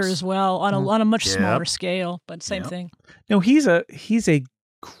Rainmaker works. as well on a much smaller scale, but same thing. No, he's a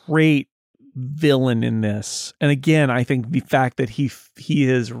great villain in this, and again, I think the fact that he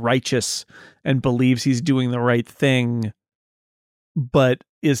is righteous and believes he's doing the right thing, but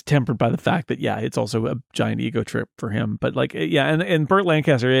is tempered by the fact that, it's also a giant ego trip for him. But and Burt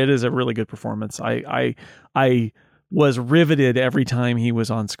Lancaster, it is a really good performance. I was riveted every time he was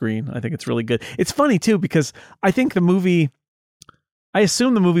on screen. I think it's really good. It's funny too, because I think I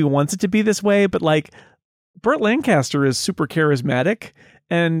assume the movie wants it to be this way, but Burt Lancaster is super charismatic,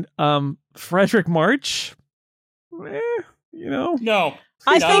 and Frederick March, No.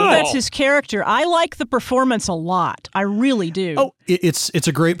 I think that's his character. I like the performance a lot. I really do. Oh, it's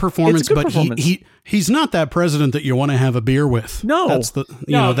a great performance, he's not that president that you want to have a beer with. No, that's the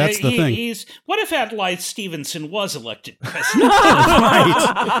thing. What if Adlai Stevenson was elected president?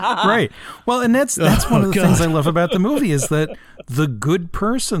 right. Well, and that's one of the things I love about the movie is that the good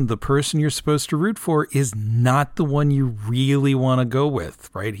person, the person you're supposed to root for, is not the one you really want to go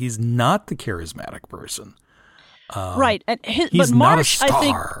with. Right? He's not the charismatic person. Right, and he's but March, not a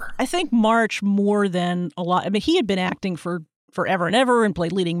star. I think March more than a lot. I mean, he had been acting for forever and ever and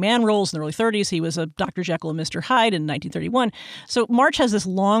played leading man roles in the early 30s. He was a Dr. Jekyll and Mr. Hyde in 1931. So March has this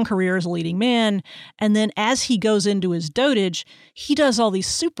long career as a leading man, and then as he goes into his dotage, he does all these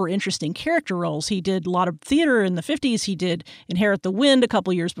super interesting character roles. He did a lot of theater in the 50s. He did Inherit the Wind a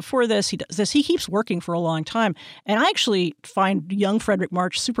couple years before this. He does this. He keeps working for a long time, and I actually find young Frederick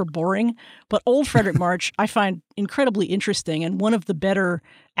March super boring, but old Frederick March I find incredibly interesting and one of the better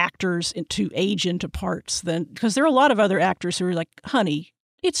actors to age into parts than, because there are a lot of other actors who are like, honey,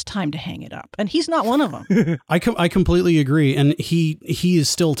 it's time to hang it up, and he's not one of them. I completely agree, and he is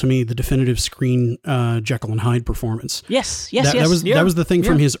still to me the definitive screen Jekyll and Hyde performance. Yes. That was the thing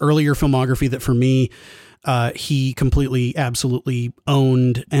from his earlier filmography that for me he completely absolutely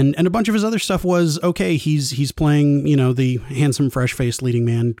owned, and a bunch of his other stuff was okay. He's playing the handsome fresh faced leading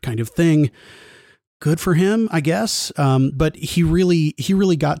man kind of thing. Good for him, I guess. But he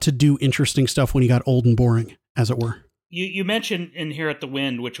really got to do interesting stuff when he got old and boring, as it were. You mentioned Inherit the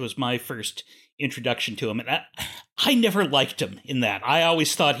Wind, which was my first introduction to him, and I never liked him in that. I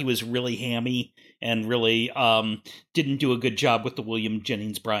always thought he was really hammy and really didn't do a good job with the William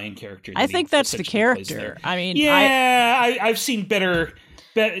Jennings Bryan character. I think that's the character. I mean, I've seen better.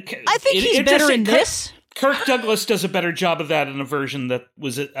 I think he's better in this. Kirk Douglas does a better job of that in a version that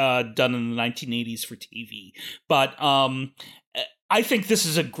was done in the 1980s for TV. But I think this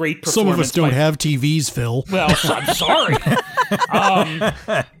is a great performance. Some of us don't have TVs, Phil. Well, I'm sorry.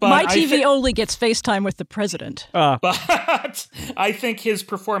 But my TV only gets FaceTime with the president. But I think his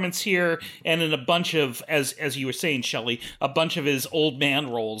performance here, and in a bunch of, as you were saying, Shelley, a bunch of his old man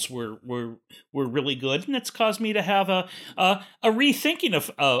roles were really good, and it's caused me to have a rethinking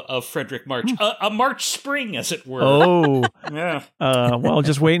of Frederick March, a March spring, as it were. Oh, yeah. Well,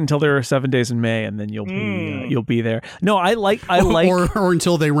 just wait until there are 7 days in May, and then you'll be there. No, I like. Or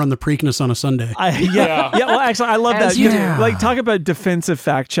until they run the Preakness on a Sunday. Well, actually, I love that. Talk about defensive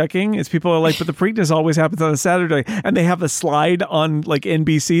fact checking. Is people are like, but the Preakness always happens on a Saturday, and they have a slide on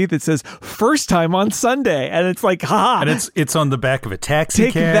NBC that says first time on Sunday, and it's like, ha! And it's on the back of a taxi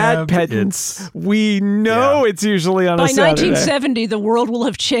Take cab. that, pedants. We know it's usually on a Saturday. By 1970, the world will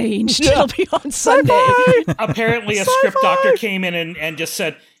have changed. It'll be on Sunday. Apparently, a script doctor came in and just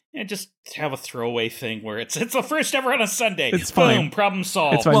said, And just have a throwaway thing where it's the first ever on a Sunday. It's Boom, fine. problem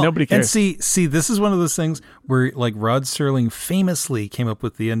solved. It's fine. Nobody cares. And see, this is one of those things where, like, Rod Serling famously came up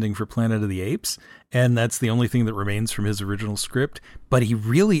with the ending for Planet of the Apes, and that's the only thing that remains from his original script. But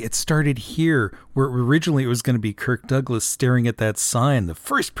it started here, where originally it was going to be Kirk Douglas staring at that sign, the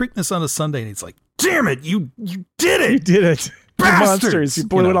first Preakness on a Sunday, and he's like, "Damn it, you did it! You did it, Bastards! monsters! You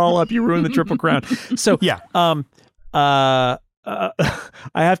blew it all up. You ruined the Triple Crown." So yeah, I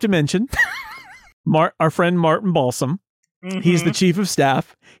have to mention our friend Martin Balsam. Mm-hmm. He's the chief of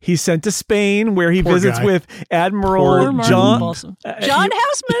staff. He's sent to Spain, where he visits with Admiral John Houseman. John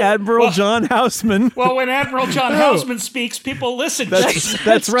Houseman. Well, when Admiral John Houseman speaks, people listen.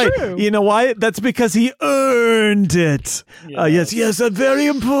 That's right. True. You know why? That's because he earned it. Yes, that's very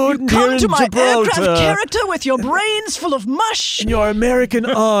important. You come here to in my Gibraltar. aircraft character with your brains full of mush. In your American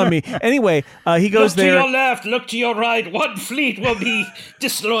army. Anyway, he goes there. Look to your left, look to your right. One fleet will be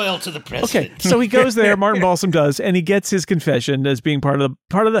disloyal to the president. Okay, so he goes there. Martin Balsam does, and he gets his confession as being part of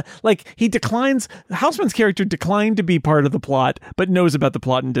the like he declines. Houseman's character declined to be part of the plot, but knows about the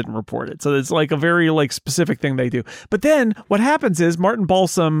plot and didn't report it. So it's like a very like specific thing they do. But then what happens is Martin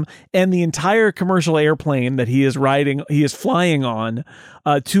Balsam and the entire commercial airplane that he is flying on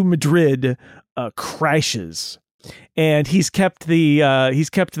to Madrid crashes. And he's kept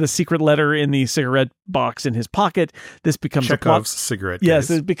the secret letter in the cigarette box in his pocket. This becomes Chekhov's cigarette case. Yes,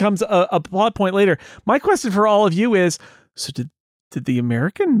 it becomes a plot point later. My question for all of you is: so did the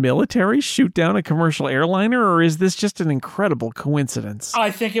American military shoot down a commercial airliner, or is this just an incredible coincidence?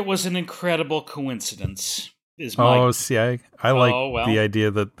 I think it was an incredible coincidence. I like the idea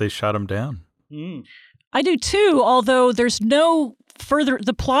that they shot him down. I do too, although there's no further,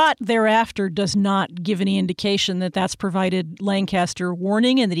 the plot thereafter does not give any indication that that's provided Lancaster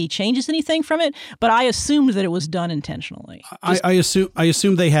warning and that he changes anything from it, but I assumed that it was done intentionally. I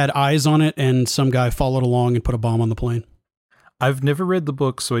assume they had eyes on it and some guy followed along and put a bomb on the plane. I've never read the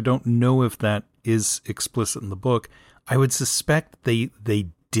book, so I don't know if that is explicit in the book. I would suspect they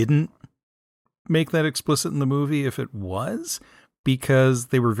didn't make that explicit in the movie if it was, because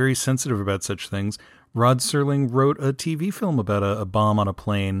they were very sensitive about such things. Rod Serling wrote a TV film about a bomb on a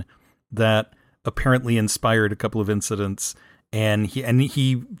plane that apparently inspired a couple of incidents, and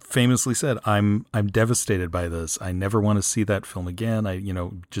he famously said, "I'm devastated by this. I never want to see that film again. I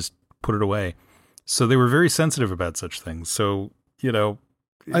just put it away." So they were very sensitive about such things. So,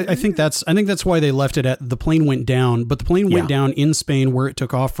 I think that's why they left it at the plane went down, but the plane went down in Spain where it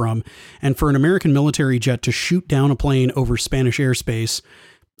took off from. And for an American military jet to shoot down a plane over Spanish airspace,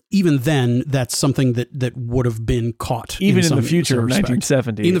 even then, that's something that would have been caught. Even in the future of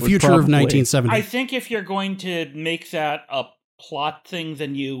 1970. In the future of 1970. I think if you're going to make that a plot thing,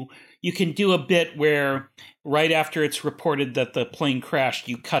 then you can do a bit where right after it's reported that the plane crashed,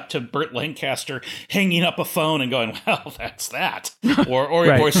 you cut to Burt Lancaster hanging up a phone and going, "Well, that's that," or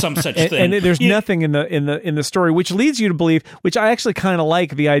right. or some such thing. And there's nothing in the story which leads you to believe, which I actually kind of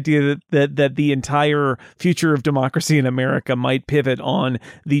like, the idea that the entire future of democracy in America might pivot on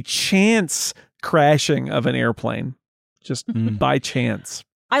the chance crashing of an airplane, just by chance.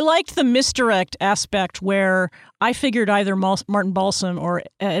 I liked the misdirect aspect where I figured either Martin Balsam or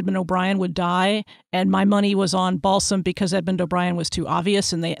Edmund O'Brien would die, and my money was on Balsam because Edmund O'Brien was too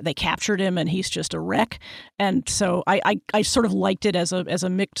obvious, and they captured him, and he's just a wreck. And so I sort of liked it as a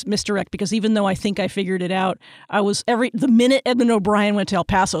mixed misdirect, because even though I think I figured it out, the minute Edmund O'Brien went to El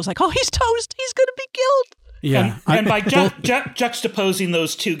Paso, I was like, "Oh, he's toast. He's going to be killed." Yeah, and by juxtaposing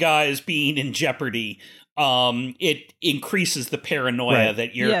those two guys being in jeopardy, it increases the paranoia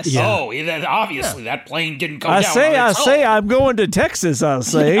that you're. Yes. Oh, obviously that plane didn't go down. I say, I'm going to Texas. I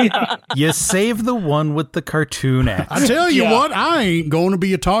say, you save the one with the cartoon act. I tell you what, I ain't going to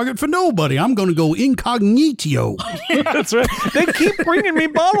be a target for nobody. I'm going to go incognito. That's right. They keep bringing me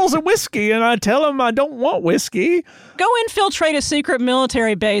bottles of whiskey, and I tell them I don't want whiskey. Go infiltrate a secret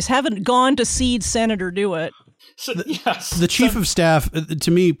military base. Haven't gone to see Senator do it. So, the chief of staff, to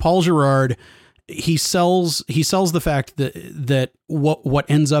me, Paul Gerard. He sells the fact that what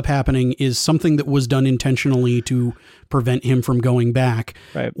ends up happening is something that was done intentionally to prevent him from going back.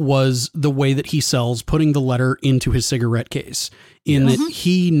 Right. Was the way that he sells putting the letter into his cigarette case, in that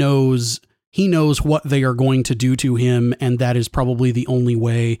he knows what they are going to do to him, and that is probably the only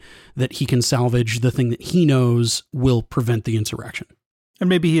way that he can salvage the thing that he knows will prevent the insurrection. And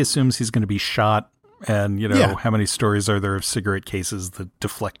maybe he assumes he's going to be shot, and how many stories are there of cigarette cases that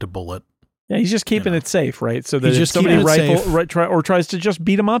deflect a bullet? Yeah, he's just keeping it safe, right? So that if somebody tries to just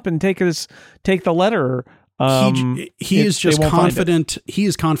beat him up and take the letter, He is just confident. He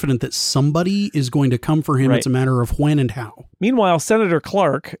is confident that somebody is going to come for him. Right. It's a matter of when and how. Meanwhile, Senator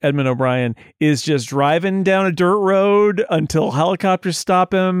Clark, Edmund O'Brien, is just driving down a dirt road until helicopters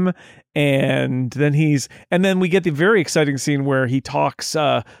stop him. And then we get the very exciting scene where he talks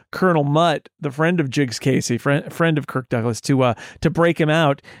Colonel Mutt, the friend of Jiggs Casey, friend of Kirk Douglas, to break him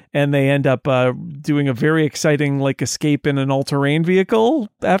out, and they end up doing a very exciting escape in an all-terrain vehicle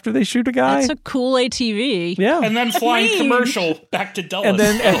after they shoot a guy. That's a cool ATV. Yeah, and then flying commercial back to Dulles. And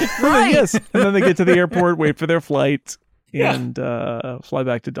then yes, and then they get to the airport, wait for their flight, and fly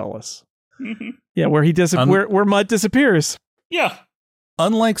back to Dulles. Mm-hmm. Yeah, where where Mutt disappears. Yeah.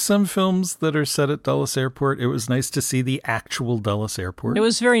 Unlike some films that are set at Dulles Airport, it was nice to see the actual Dulles Airport. It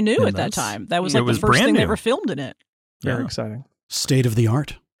was very new at that time. That was the first thing they ever filmed in it. Very exciting. State of the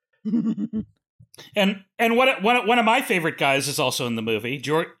art. And one of my favorite guys is also in the movie,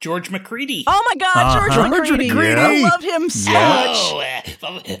 George McCready. Oh my God, George McCready! Yeah. I love him so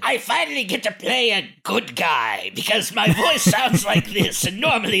much. I finally get to play a good guy because my voice sounds like this, and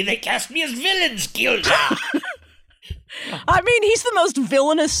normally they cast me as villains, Gilda. I mean, he's the most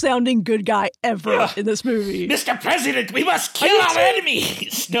villainous sounding good guy ever in this movie. Mr. President, we must kill our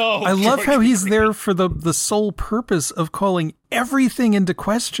enemies. No, I love how he's there for the sole purpose of calling everything into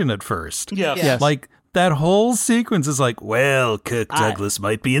question at first. Yes. Like, that whole sequence is like, well, Kirk Douglas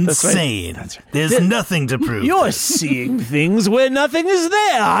might be insane. That's right. There's nothing to prove. You're seeing things where nothing is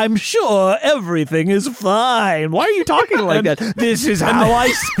there. I'm sure everything is fine. Why are you talking like that? This is how I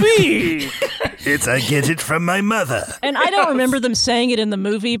speak. I get it from my mother. And I don't remember them saying it in the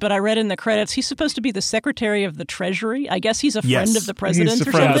movie, but I read in the credits he's supposed to be the Secretary of the Treasury. I guess he's a friend of the president he's or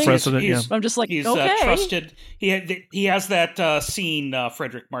a friend something. Of the president, I'm just like, he's okay. Trusted. He has that scene,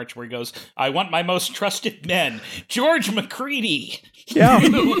 Frederick March, where he goes, "I want my most trusted men, George McCready." Yeah.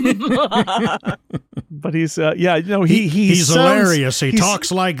 But he's he's hilarious. He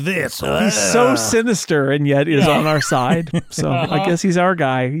talks like this. He's so sinister and yet is on our side. So I guess he's our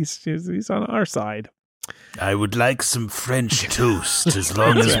guy. He's on our side. I would like some French toast as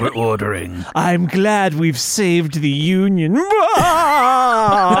long as we're ordering. I'm glad we've saved the Union.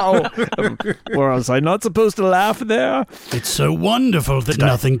 Was I not supposed to laugh there? It's so wonderful that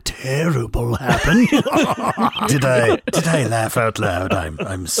nothing terrible happened. Did I laugh out loud?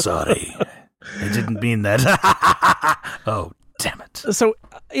 I'm sorry. I didn't mean that. Oh, damn it. So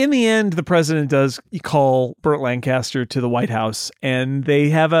in the end, the president does call Burt Lancaster to the White House, and they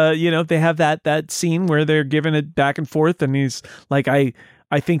have that scene where they're giving it back and forth, and he's like, I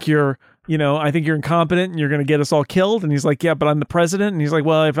think you're incompetent and you're going to get us all killed. And he's like, yeah, but I'm the president. And he's like,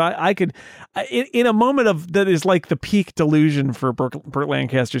 well, if I could, in a moment of that is like the peak delusion for Burt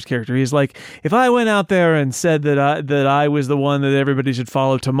Lancaster's character. He's like, if I went out there and said that I was the one that everybody should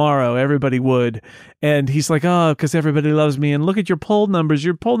follow tomorrow, everybody would. And he's like, oh, because everybody loves me. And look at your poll numbers.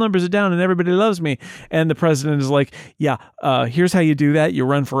 Your poll numbers are down and everybody loves me. And the president is like, yeah, here's how you do that. You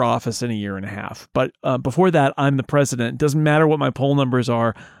run for office in a year and a half. But before that, I'm the president. It doesn't matter what my poll numbers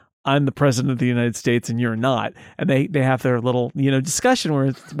are. I'm the president of the United States and you're not. And they have their little, discussion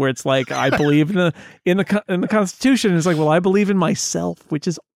where it's like, I believe in the Constitution. It's like, well, I believe in myself, which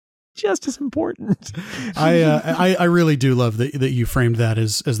is just as important. I really do love that you framed that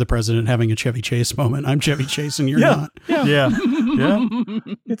as the president having a Chevy Chase moment. I'm Chevy Chase and you're not. Yeah.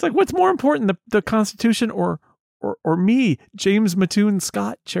 It's like, what's more important, the Constitution or me, James Mattoon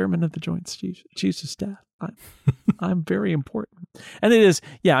Scott, chairman of the Joint Chiefs of Staff? I'm very important. And it is,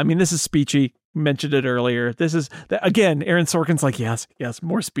 this is speechy. Mentioned it earlier. This is, again, Aaron Sorkin's like, yes,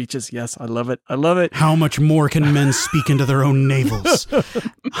 more speeches. Yes, I love it. How much more can men speak into their own navels?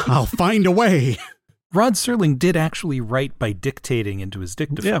 I'll find a way. Rod Serling did actually write by dictating into his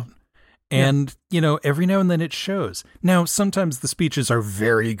dictaphone. Yeah. And, every now and then it shows. Now, sometimes the speeches are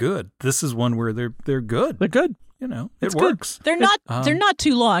very good. This is one where they're good. They're good. It works. They're not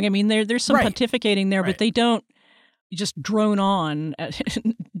too long. I mean, there's some pontificating there, but they don't just drone on.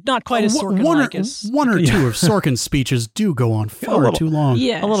 Not quite as Sorkin-like as one or two of Sorkin's speeches do go on far too long.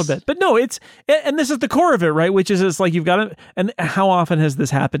 Yeah, a little bit. But no, and this is the core of it, right? Which is, it's like you've got to, and how often has this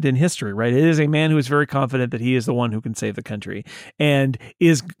happened in history, right? It is a man who is very confident that he is the one who can save the country and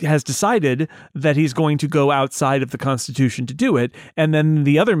has decided that he's going to go outside of the Constitution to do it. And then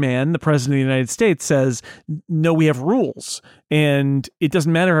the other man, the president of the United States, says, no, we have rules. And it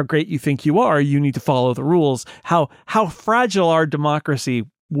doesn't matter how great you think you are, you need to follow the rules. How fragile our democracy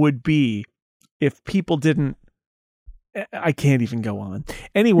would be if people didn't I can't even go on.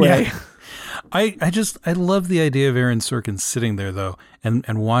 Anyway. Yeah. I love the idea of Aaron Sorkin sitting there though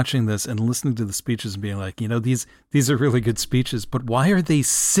and watching this and listening to the speeches and being like, these are really good speeches, but why are they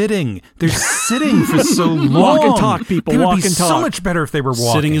sitting? They're sitting for so long. Walk and talk, people. Walk and talk. So much better if they were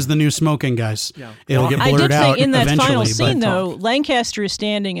walking. Sitting is the new smoking, guys. Yeah. It'll get blurred out. I did think in that eventually, final scene, but though, Lancaster is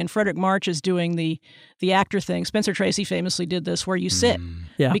standing and Frederick March is doing the actor thing. Spencer Tracy famously did this, where you sit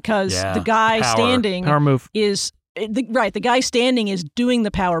because the guy standing power move is. The guy standing is doing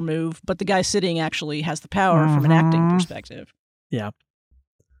the power move, but the guy sitting actually has the power from an acting perspective. Yeah.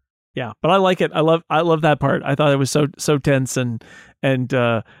 But I like it. I love that part. I thought it was so tense and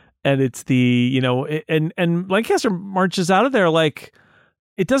it's the, and Lancaster marches out of there like,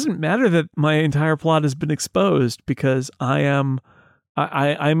 it doesn't matter that my entire plot has been exposed because I'm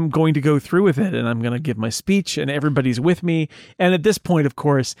going to go through with it and I'm going to give my speech and everybody's with me. And at this point, of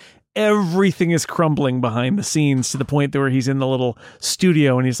course, everything is crumbling behind the scenes to the point where he's in the little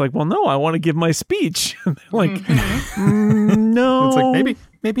studio and he's like, well, no, I want to give my speech. Like, no. It's like,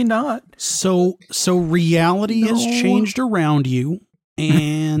 maybe not. So reality has changed around you,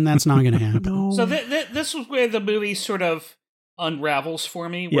 and that's not going to happen. No. So this is where the movie sort of unravels for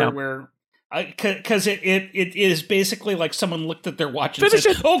me, where because it is basically like someone looked at their watch and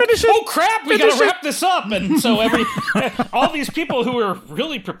said, "Oh crap, we got to wrap this up." And so all these people who were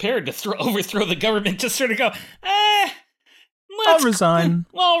really prepared to overthrow the government just sort of go, I'll resign.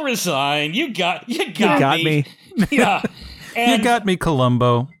 I'll resign. You got me. Yeah. You got me,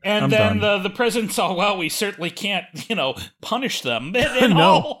 Columbo. And I'm then done. the president saw, well, we certainly can't, punish them. And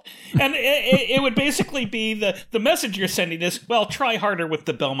No. And it would basically be the message you're sending is, well, try harder with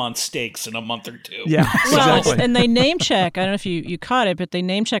the Belmont Stakes in a month or two. Yeah, Well, exactly. and they name check, I don't know if you caught it, but they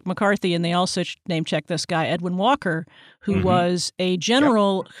name check McCarthy, and they also name check this guy, Edwin Walker, who was a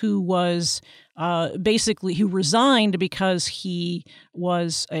general who was basically who resigned because he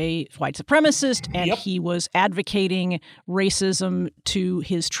was a white supremacist and he was advocating racism to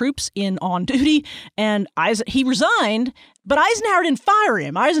his troops on duty. And he resigned, but Eisenhower didn't fire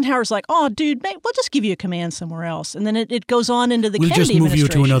him. Eisenhower's like, "Oh, dude, mate, we'll just give you a command somewhere else." And then it goes on into the Kennedy just move you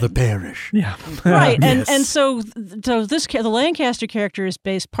to administration. another parish. Yeah. Right. Yes. And so the Lancaster character is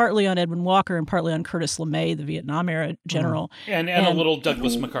based partly on Edwin Walker and partly on Curtis LeMay, the Vietnam era general. And a little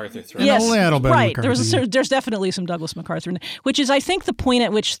Douglas MacArthur throw. Yes, a little bit of right. McCarthy. There's definitely some Douglas MacArthur, which is, I think, the point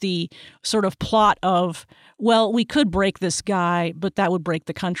at which the sort of plot of, well, we could break this guy, but that would break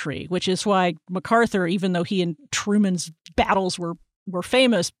the country, which is why MacArthur, even though he and Truman's battles were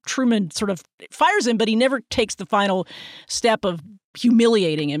famous, Truman sort of fires him, but he never takes the final step of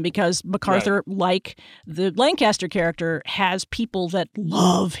humiliating him because MacArthur, like the Lancaster character, has people that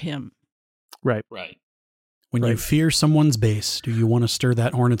love him. Right. When you fear someone's base, do you want to stir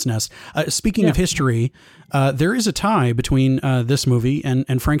that hornet's nest? Speaking of history, there is a tie between this movie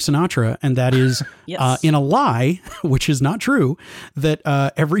and Frank Sinatra, and that is in a lie, which is not true, that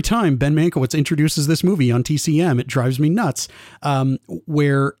every time Ben Mankiewicz introduces this movie on TCM, it drives me nuts,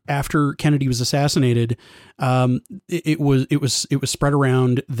 where after Kennedy was assassinated, it was spread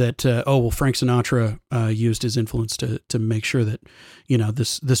around that Frank Sinatra used his influence to make sure that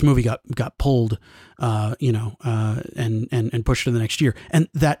this movie got pulled and pushed to the next year, and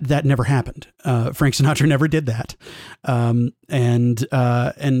that never happened. Frank Sinatra never did that, and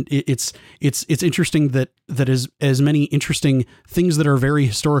it's interesting that as many interesting things that are very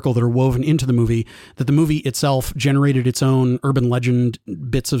historical that are woven into the movie, that the movie itself generated its own urban legend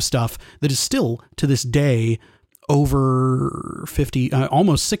bits of stuff that is still to this day, over 50,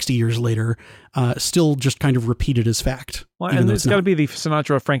 almost 60 years later, still just kind of repeated as fact. Well, and it's got to be the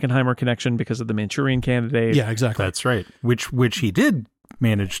Sinatra-Frankenheimer connection because of the Manchurian Candidate. Yeah, exactly. That's right. Which he did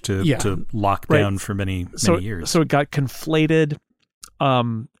manage to lock down for many years. So it got conflated.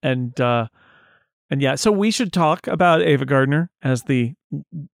 So we should talk about Ava Gardner as the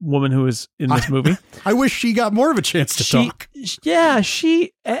woman who is in this movie. I wish she got more of a chance to talk. Yeah,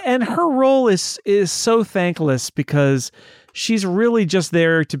 and her role is so thankless because she's really just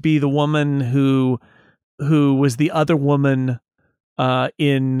there to be the woman who was the other woman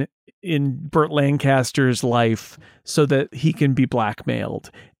in Burt Lancaster's life so that he can be blackmailed.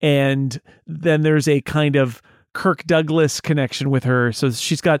 And then there's a kind of Kirk Douglas connection with her. So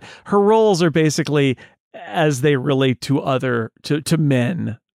she's got, her roles are basically as they relate to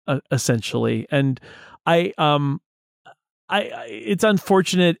men, essentially. And it's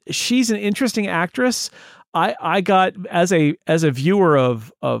unfortunate. She's an interesting actress. I got, as a viewer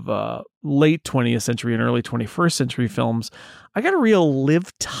of late 20th century and early 21st century films, I got a real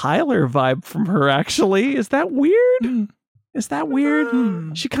Liv Tyler vibe from her, actually. Is that weird?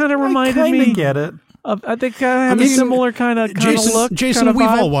 She kind of reminded me. I get it. I think have a similar kind of look. Jason, kind of we've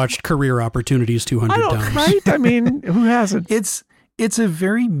vibe. all watched Career Opportunities 200 times. Right? I mean, who hasn't? It's a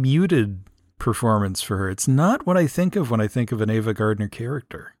very muted performance for her. It's not what I think of when I think of an Ava Gardner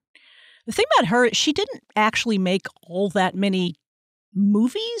character. The thing about her, she didn't actually make all that many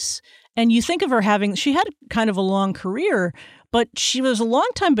movies. And you think of her she had kind of a long career, but she was a long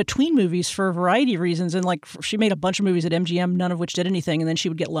time between movies for a variety of reasons. And like she made a bunch of movies at MGM, none of which did anything. And then she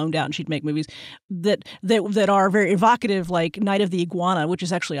would get loaned out and she'd make movies that are very evocative, like Night of the Iguana, which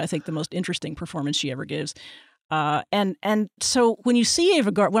is actually, I think, the most interesting performance she ever gives. And so when you see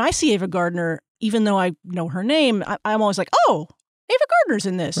when I see Ava Gardner, even though I know her name, I'm always like, oh, Ava Gardner's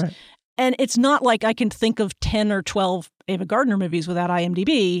in this. Right. And it's not like I can think of 10 or 12 Ava Gardner movies without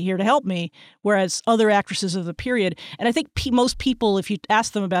IMDb here to help me, whereas other actresses of the period. And I think most people, if you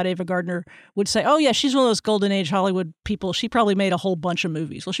ask them about Ava Gardner, would say, oh, yeah, she's one of those golden age Hollywood people. She probably made a whole bunch of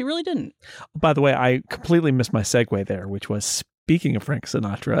movies. Well, she really didn't. By the way, I completely missed my segue there, which was speaking of Frank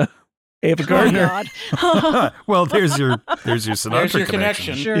Sinatra. Ava Gardner. Oh, well, there's your Sinatra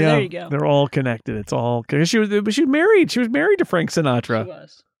connection. Sure, yeah, there you go. They're all connected. It's all she was married. She was married to Frank Sinatra. She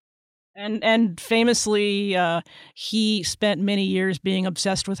was. And famously, he spent many years being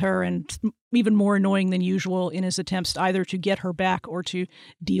obsessed with her and even more annoying than usual in his attempts either to get her back or to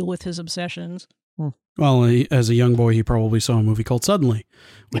deal with his obsessions. Well, as a young boy, he probably saw a movie called Suddenly,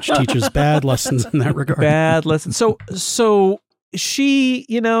 which teaches bad lessons in that regard. Bad lessons. So she,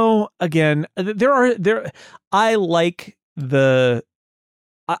 again, I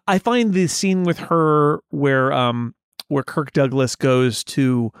find the scene with her where Kirk Douglas goes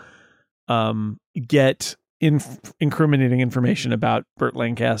to get incriminating information about Burt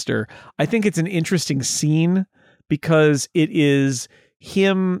Lancaster. I think it's an interesting scene because it is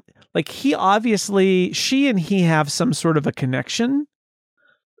him, like she and he have some sort of a connection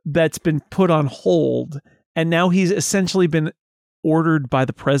that's been put on hold. And now he's essentially been ordered by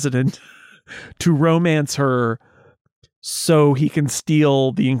the president to romance her so he can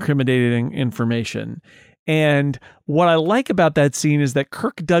steal the incriminating information. And what I like about that scene is that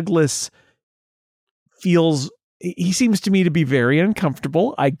Kirk Douglas he seems to me to be very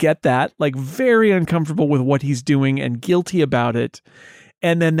uncomfortable. I get that, like very uncomfortable with what he's doing and guilty about it.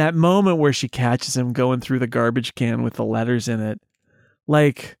 And then that moment where she catches him going through the garbage can with the letters in it,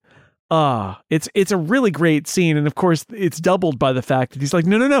 like, it's a really great scene. And of course it's doubled by the fact that he's like,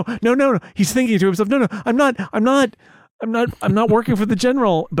 no. He's thinking to himself, no, I'm not working for the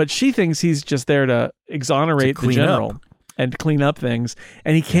general, but she thinks he's just there to exonerate the general and clean up things.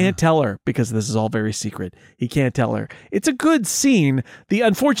 And he can't tell her because this is all very secret. He can't tell her. It's a good scene. The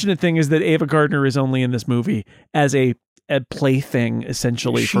unfortunate thing is that Ava Gardner is only in this movie as a plaything,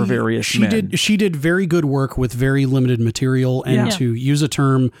 essentially, for various men. She did very good work with very limited material. And to use a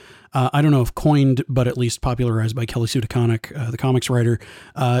term, I don't know if coined, but at least popularized by Kelly Sue DeConnick, the comics writer,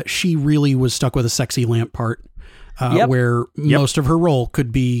 she really was stuck with a sexy lamp part. Where most of her role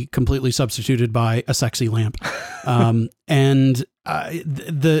could be completely substituted by a sexy lamp. And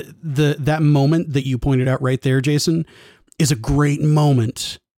that moment that you pointed out right there, Jason, is a great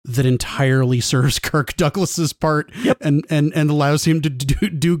moment that entirely serves Kirk Douglas's part and allows him to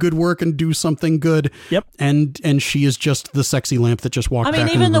do good work and do something good. And she is just the sexy lamp that just walked back. I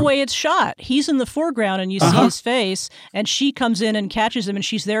mean, even the way it's shot, he's in the foreground and you see his face and she comes in and catches him and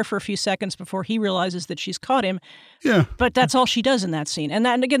she's there for a few seconds before he realizes that she's caught him. Yeah. But that's all she does in that scene.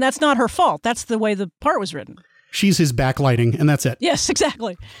 And again, that's not her fault. That's the way the part was written. She's his backlighting, and that's it. Yes,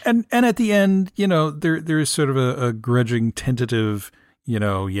 exactly. And at the end, there is sort of a grudging, tentative,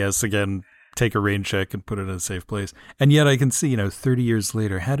 yes, again, take a rain check and put it in a safe place. And yet I can see, 30 years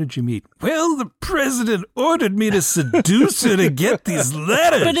later, how did you meet? Well, the president ordered me to seduce her to get these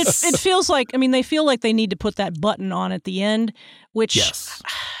letters. But it feels like, they feel like they need to put that button on at the end, which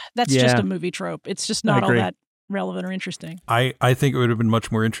that's just a movie trope. It's just not all that relevant or interesting. I think it would have been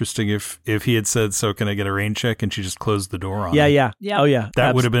much more interesting if he had said, so can I get a rain check? And she just closed the door on him. Yeah. Oh, yeah.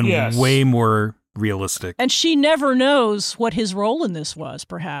 That would have been way more realistic. And she never knows what his role in this was,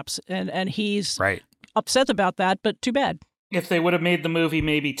 perhaps. And he's upset about that, but too bad. If they would have made the movie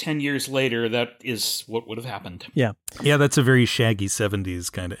maybe 10 years later, that is what would have happened. Yeah. Yeah, that's a very Shaggy 70s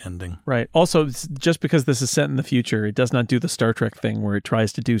kind of ending. Right. Also, just because this is set in the future, it does not do the Star Trek thing where it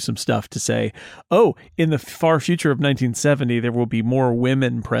tries to do some stuff to say, oh, in the far future of 1970, there will be more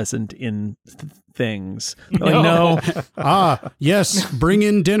women present in things. No. Yes, bring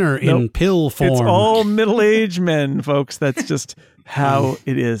in dinner in pill form. It's all middle-aged men, folks. That's just how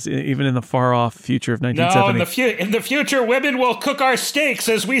it is, even in the far-off future of 1970. No, in the future, women will cook our steaks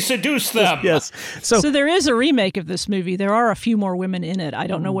as we seduce them. Yes. So there is a remake of this movie. There are a few more women in it. I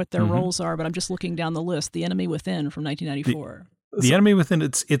don't know what their roles are, but I'm just looking down the list. The Enemy Within from 1994. The Enemy Within,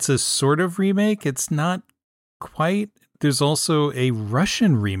 it's a sort of remake. It's not quite. There's also a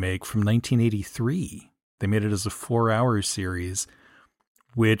Russian remake from 1983. They made it as a 4-hour series,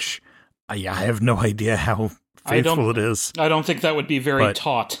 which I have no idea how faithful it is. I don't think that would be very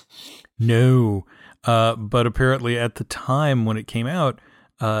taut. No. But apparently at the time when it came out,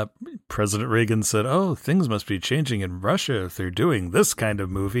 President Reagan said, things must be changing in Russia if they're doing this kind of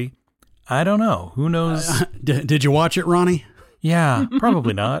movie. I don't know. Who knows? Did you watch it, Ronnie? Yeah,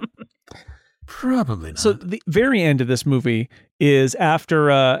 probably not. Probably not. So the very end of this movie is after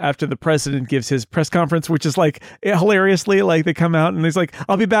the president gives his press conference, which is like hilariously, like they come out and he's like,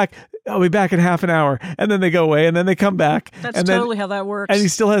 I'll be back in half an hour, and then they go away and then they come back. That's and totally how that works. And he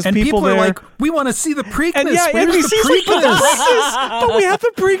still has and people there. Are like, we want to see the Preakness. And yeah, where's NBC's the Preakness? Like, but we have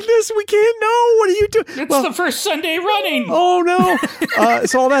the Preakness. We can't know. What are you doing? It's the first Sunday running. Oh no!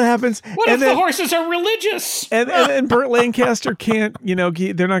 So all that happens. What if the horses are religious? And Burt Lancaster can't.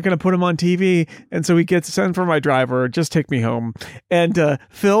 They're not going to put him on TV, and so he gets sent for my driver. Just take me home. And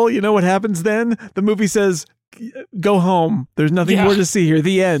Phil, you know what happens then? The movie says, go home. There's nothing more to see here.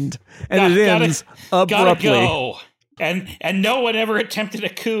 The end. And it ends abruptly. Gotta go. And no one ever attempted a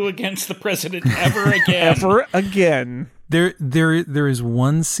coup against the president ever again. Ever again. There is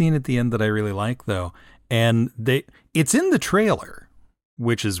one scene at the end that I really like, though. And it's in the trailer,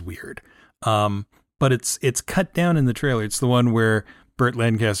 which is weird. But it's cut down in the trailer. It's the one where Burt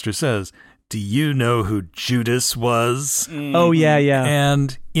Lancaster says, do you know who Judas was? Oh, yeah.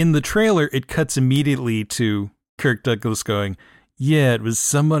 And in the trailer, it cuts immediately to Kirk Douglas going, yeah, it was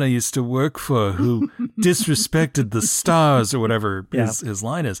someone I used to work for who disrespected the stars or whatever his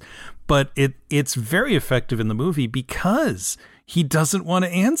line is. But it's very effective in the movie because he doesn't want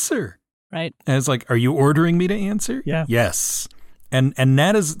to answer. Right. And it's like, are you ordering me to answer? Yeah. Yes. And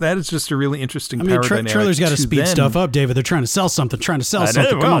that is just a really interesting power dynamic. Trailers got to speed stuff up, David. They're trying to sell something.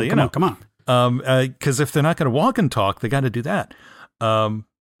 Come on. Because if they're not going to walk and talk, they got to do that.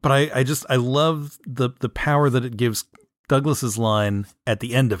 But I love the power that it gives Douglas's line at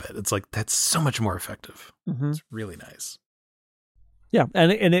the end of it. It's like, that's so much more effective. Mm-hmm. It's really nice. Yeah.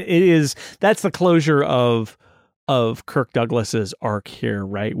 And it is, that's the closure of Kirk Douglas's arc here,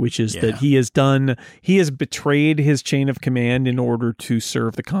 right? Which is that he has betrayed his chain of command in order to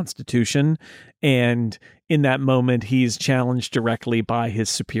serve the Constitution. And in that moment, he's challenged directly by his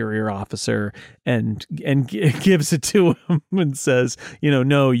superior officer and gives it to him and says,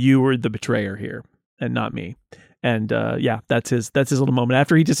 no, you were the betrayer here and not me. And that's his little moment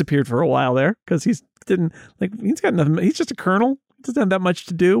after he disappeared for a while there, because he's got nothing. He's just a colonel. He doesn't have that much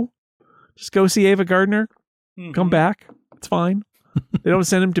to do. Just go see Ava Gardner. Mm-hmm. Come back. It's fine. They don't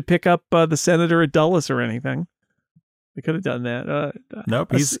send him to pick up the senator at Dulles or anything. They could have done that.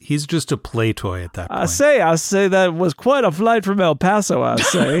 Nope. He's just a play toy at that point. I say that was quite a flight from El Paso, I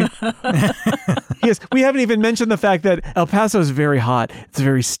say. Yes, we haven't even mentioned the fact that El Paso is very hot. It's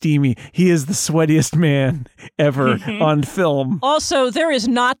very steamy. He is the sweatiest man ever on film. Also, there is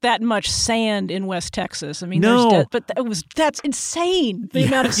not that much sand in West Texas. I mean, that's insane. The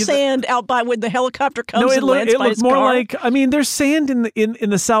amount of sand out by when the helicopter comes and lands by his car. It looked more like, there's sand in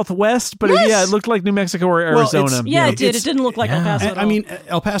the Southwest, but it looked like New Mexico or Arizona. It didn't look like El Paso at all.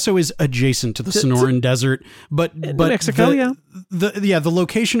 El Paso is adjacent to the Sonoran Desert, but New Mexico, the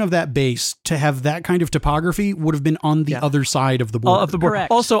location of that base to have that kind of topography would have been on the other side of the border. Correct.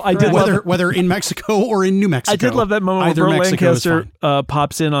 Also, I did whether in Mexico or in New Mexico. I did love that moment where Burt Lancaster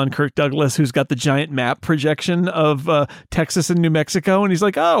pops in on Kirk Douglas, who's got the giant map projection of Texas and New Mexico, and he's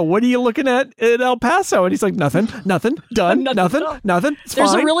like, "Oh, what are you looking at El Paso?" And he's like, "Nothing, done, nothing. It's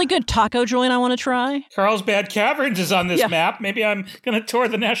There's fine." a really good taco joint I want to try. Carlsbad Caverns is on this map. Maybe I'm going to tour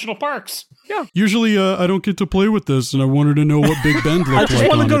the national parks. Yeah. Usually, I don't get to play with this, and I wanted to know what Big Bend looked like. I just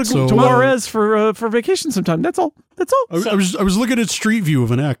want to go to Juarez for vacation sometime. That's all. I was looking at Street View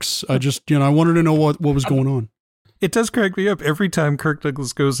of an X. I just I wanted to know what was going on. It does crack me up every time Kirk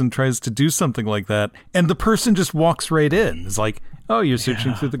Douglas goes and tries to do something like that, and the person just walks right in. It's like, oh, you're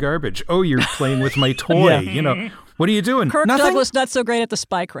searching through the garbage. Oh, you're playing with my toy. What are you doing? Kirk Douglas not so great at the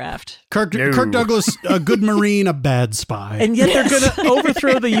spy craft. Kirk Douglas, a good Marine, a bad spy. And yet they're going to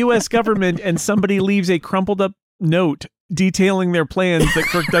overthrow the U.S. government, and somebody leaves a crumpled up note detailing their plans that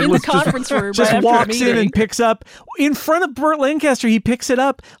Kirk Douglas just walks in and picks up in front of Burt Lancaster. He picks it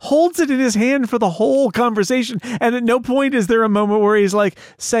up, holds it in his hand for the whole conversation, and at no point is there a moment where he's like,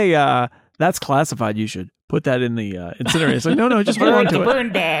 "Say, that's classified. You should put that in the incinerator. It's like, no, just hold on to the it.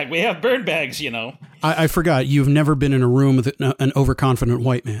 burn bag. We have burn bags, you know. I forgot. You've never been in a room with an overconfident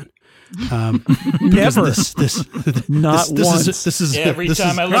white man. Never. Not once. This is every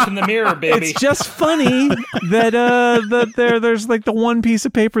time I look in the mirror, baby. It's just funny that there's like the one piece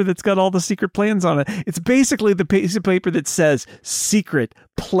of paper that's got all the secret plans on it. It's basically the piece of paper that says secret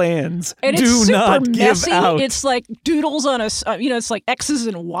plans. And do it's super not messy. give out. It's like doodles on a, it's like X's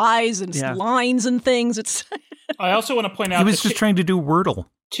and Y's and lines and things. It's. I also want to point out he was just trying to do Wordle.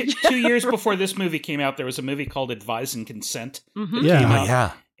 2 years before this movie came out, there was a movie called Advise and Consent. Mm-hmm.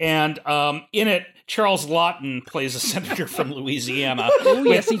 Yeah. And in it, Charles Lawton plays a senator from Louisiana. Oh,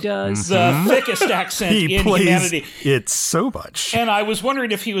 yes, he does. The thickest accent in humanity. It's so much. And I was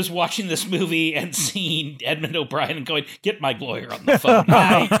wondering if he was watching this movie and seeing Edmund O'Brien and going, "Get my lawyer on the phone."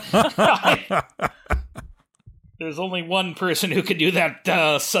 There's only one person who can do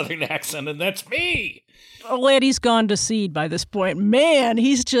that Southern accent, and that's me. Oh, Eddie's gone to seed by this point. Man,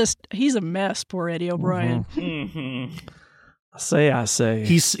 he's a mess, poor Eddie O'Brien. Mm-hmm. Mm-hmm. I say.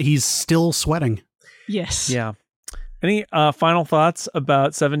 He's still sweating. Yes. Yeah. Any final thoughts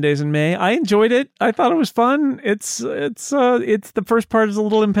about 7 Days in May? I enjoyed it. I thought it was fun. It's the first part is a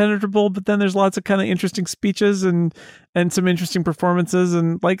little impenetrable, but then there's lots of kind of interesting speeches and some interesting performances.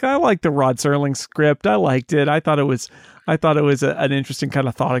 And like, I liked the Rod Serling script. I liked it. I thought it was an interesting kind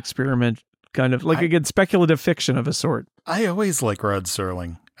of thought experiment, kind of like, again, speculative fiction of a sort. I always like Rod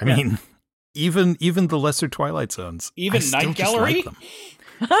Serling. I mean, even the lesser Twilight Zones. Even Night Gallery?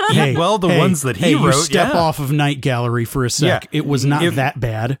 Like the ones that he wrote. You step off of Night Gallery for a sec. Yeah. It was not that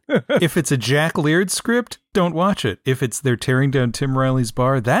bad. If it's a Jack Laird script, don't watch it. If it's they're tearing down Tim Riley's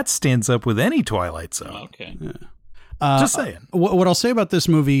bar, that stands up with any Twilight Zone. Okay. Yeah. Just saying. What I'll say about this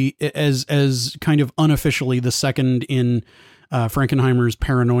movie, as kind of unofficially the second in Frankenheimer's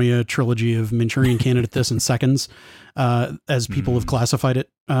Paranoia trilogy of Manchurian Candidate, This in Seconds, as people have classified it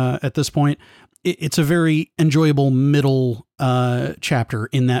at this point. It's a very enjoyable middle chapter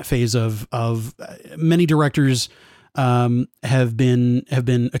in that phase of many directors have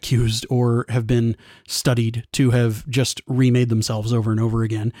been accused or have been studied to have just remade themselves over and over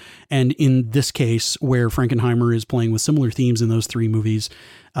again. And in this case, where Frankenheimer is playing with similar themes in those three movies,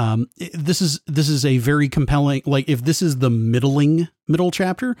 this is a very compelling, like, if this is the middle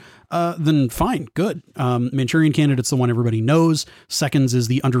chapter, then fine, good. Manchurian Candidate's the one everybody knows. Seconds is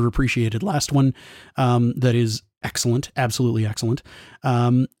the underappreciated last one, that is excellent, absolutely excellent.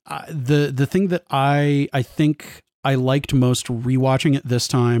 The thing that I think I liked most rewatching it this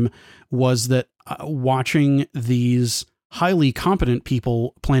time was that watching these highly competent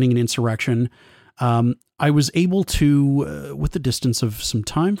people planning an insurrection, I was able to, with the distance of some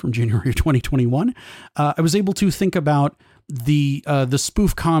time from January of 2021, I was able to think about the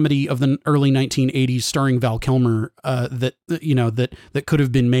spoof comedy of the early 1980s starring Val Kilmer, that could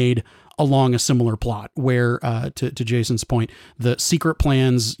have been made along a similar plot, where, to Jason's point, the secret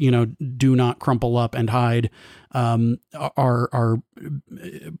plans, do not crumple up and hide, are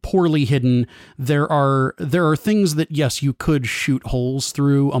poorly hidden. There are things that, yes, you could shoot holes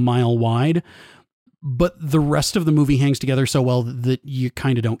through a mile wide, but the rest of the movie hangs together so well that you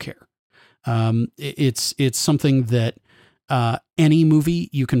kind of don't care. It's something that, any movie,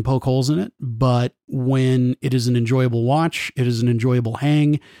 you can poke holes in it, but when it is an enjoyable watch, it is an enjoyable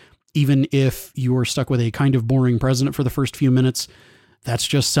hang. Even if you're stuck with a kind of boring president for the first few minutes, that's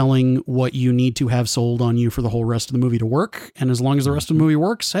just selling what you need to have sold on you for the whole rest of the movie to work. And as long as the rest of the movie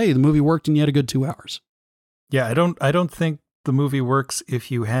works, hey, the movie worked and you had a good 2 hours. Yeah, I don't think the movie works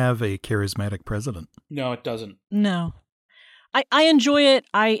if you have a charismatic president. No, it doesn't. No. I enjoy it.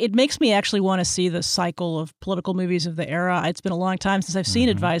 It makes me actually want to see the cycle of political movies of the era. It's been a long time since I've seen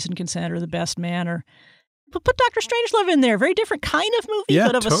Advise and Consent or The Best Man, or put Dr. Strangelove in there. Very different kind of movie,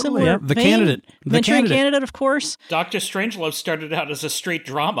 but of a similar The vein. Candidate. Manchurian Candidate, of course. Dr. Strangelove started out as a straight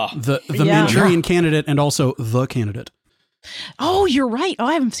drama. The Manchurian Candidate and also The Candidate. Oh, you're right. Oh,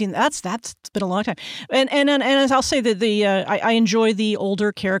 I haven't seen that. That's been a long time. And as I'll say that I enjoy the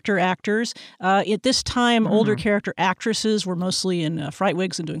older character actors. At this time, older character actresses were mostly in fright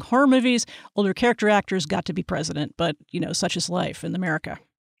wigs and doing horror movies. Older character actors got to be president, but such is life in America.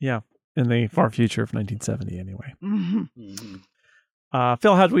 Yeah, in the far future of 1970, anyway. Mm-hmm.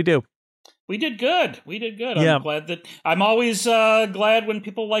 Phil, how'd we do? We did good. Yeah. I'm always glad when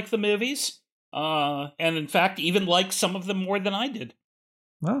people like the movies. And in fact, even like some of them more than I did.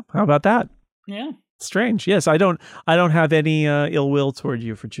 Well, how about that? Yeah. Strange. Yes, I don't have any ill will toward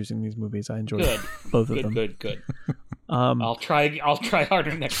you for choosing these movies. I enjoyed both of them. Good. I'll try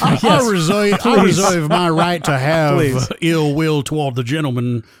harder next time. I reserve my right to have ill will toward the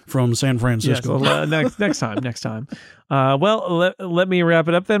gentleman from San Francisco. Yes, next time. Well, let me wrap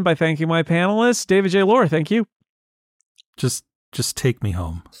it up then by thanking my panelists. David J. Lohr, thank you. Just take me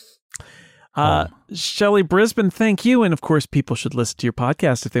home. Shelley Brisbane, thank you. And of course, people should listen to your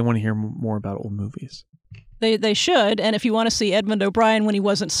podcast if they want to hear more about old movies. They should. And if you want to see Edmund O'Brien when he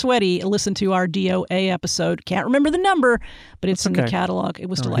wasn't sweaty, listen to our DOA episode. Can't remember the number, but it's in the catalog. It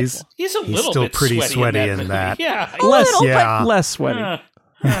was delightful. He's a little still bit pretty sweaty in that. Yeah. Less sweaty.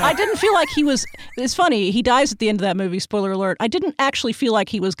 I didn't feel like he was. It's funny. He dies at the end of that movie. Spoiler alert. I didn't actually feel like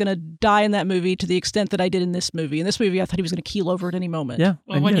he was going to die in that movie to the extent that I did in this movie. In this movie, I thought he was going to keel over at any moment. Yeah.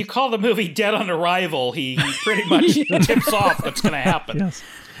 Well, when you call the movie Dead on Arrival, he pretty much tips off what's going to happen. Yes.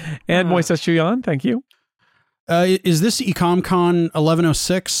 And Moises Chuyan, thank you. Is this EcomCon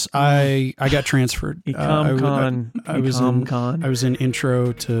 1106? I got transferred. EcomCon. I was in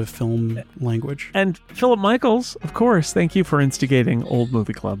intro to film language. And Philip Michaels, of course, thank you for instigating Old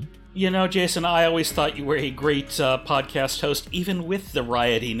Movie Club. You know, Jason, I always thought you were a great podcast host, even with the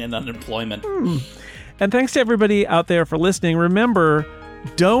rioting and unemployment. And thanks to everybody out there for listening. Remember,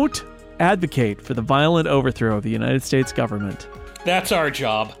 don't advocate for the violent overthrow of the United States government. That's our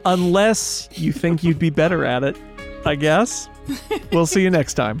job. Unless you think you'd be better at it, I guess. We'll see you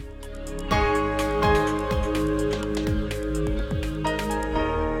next time.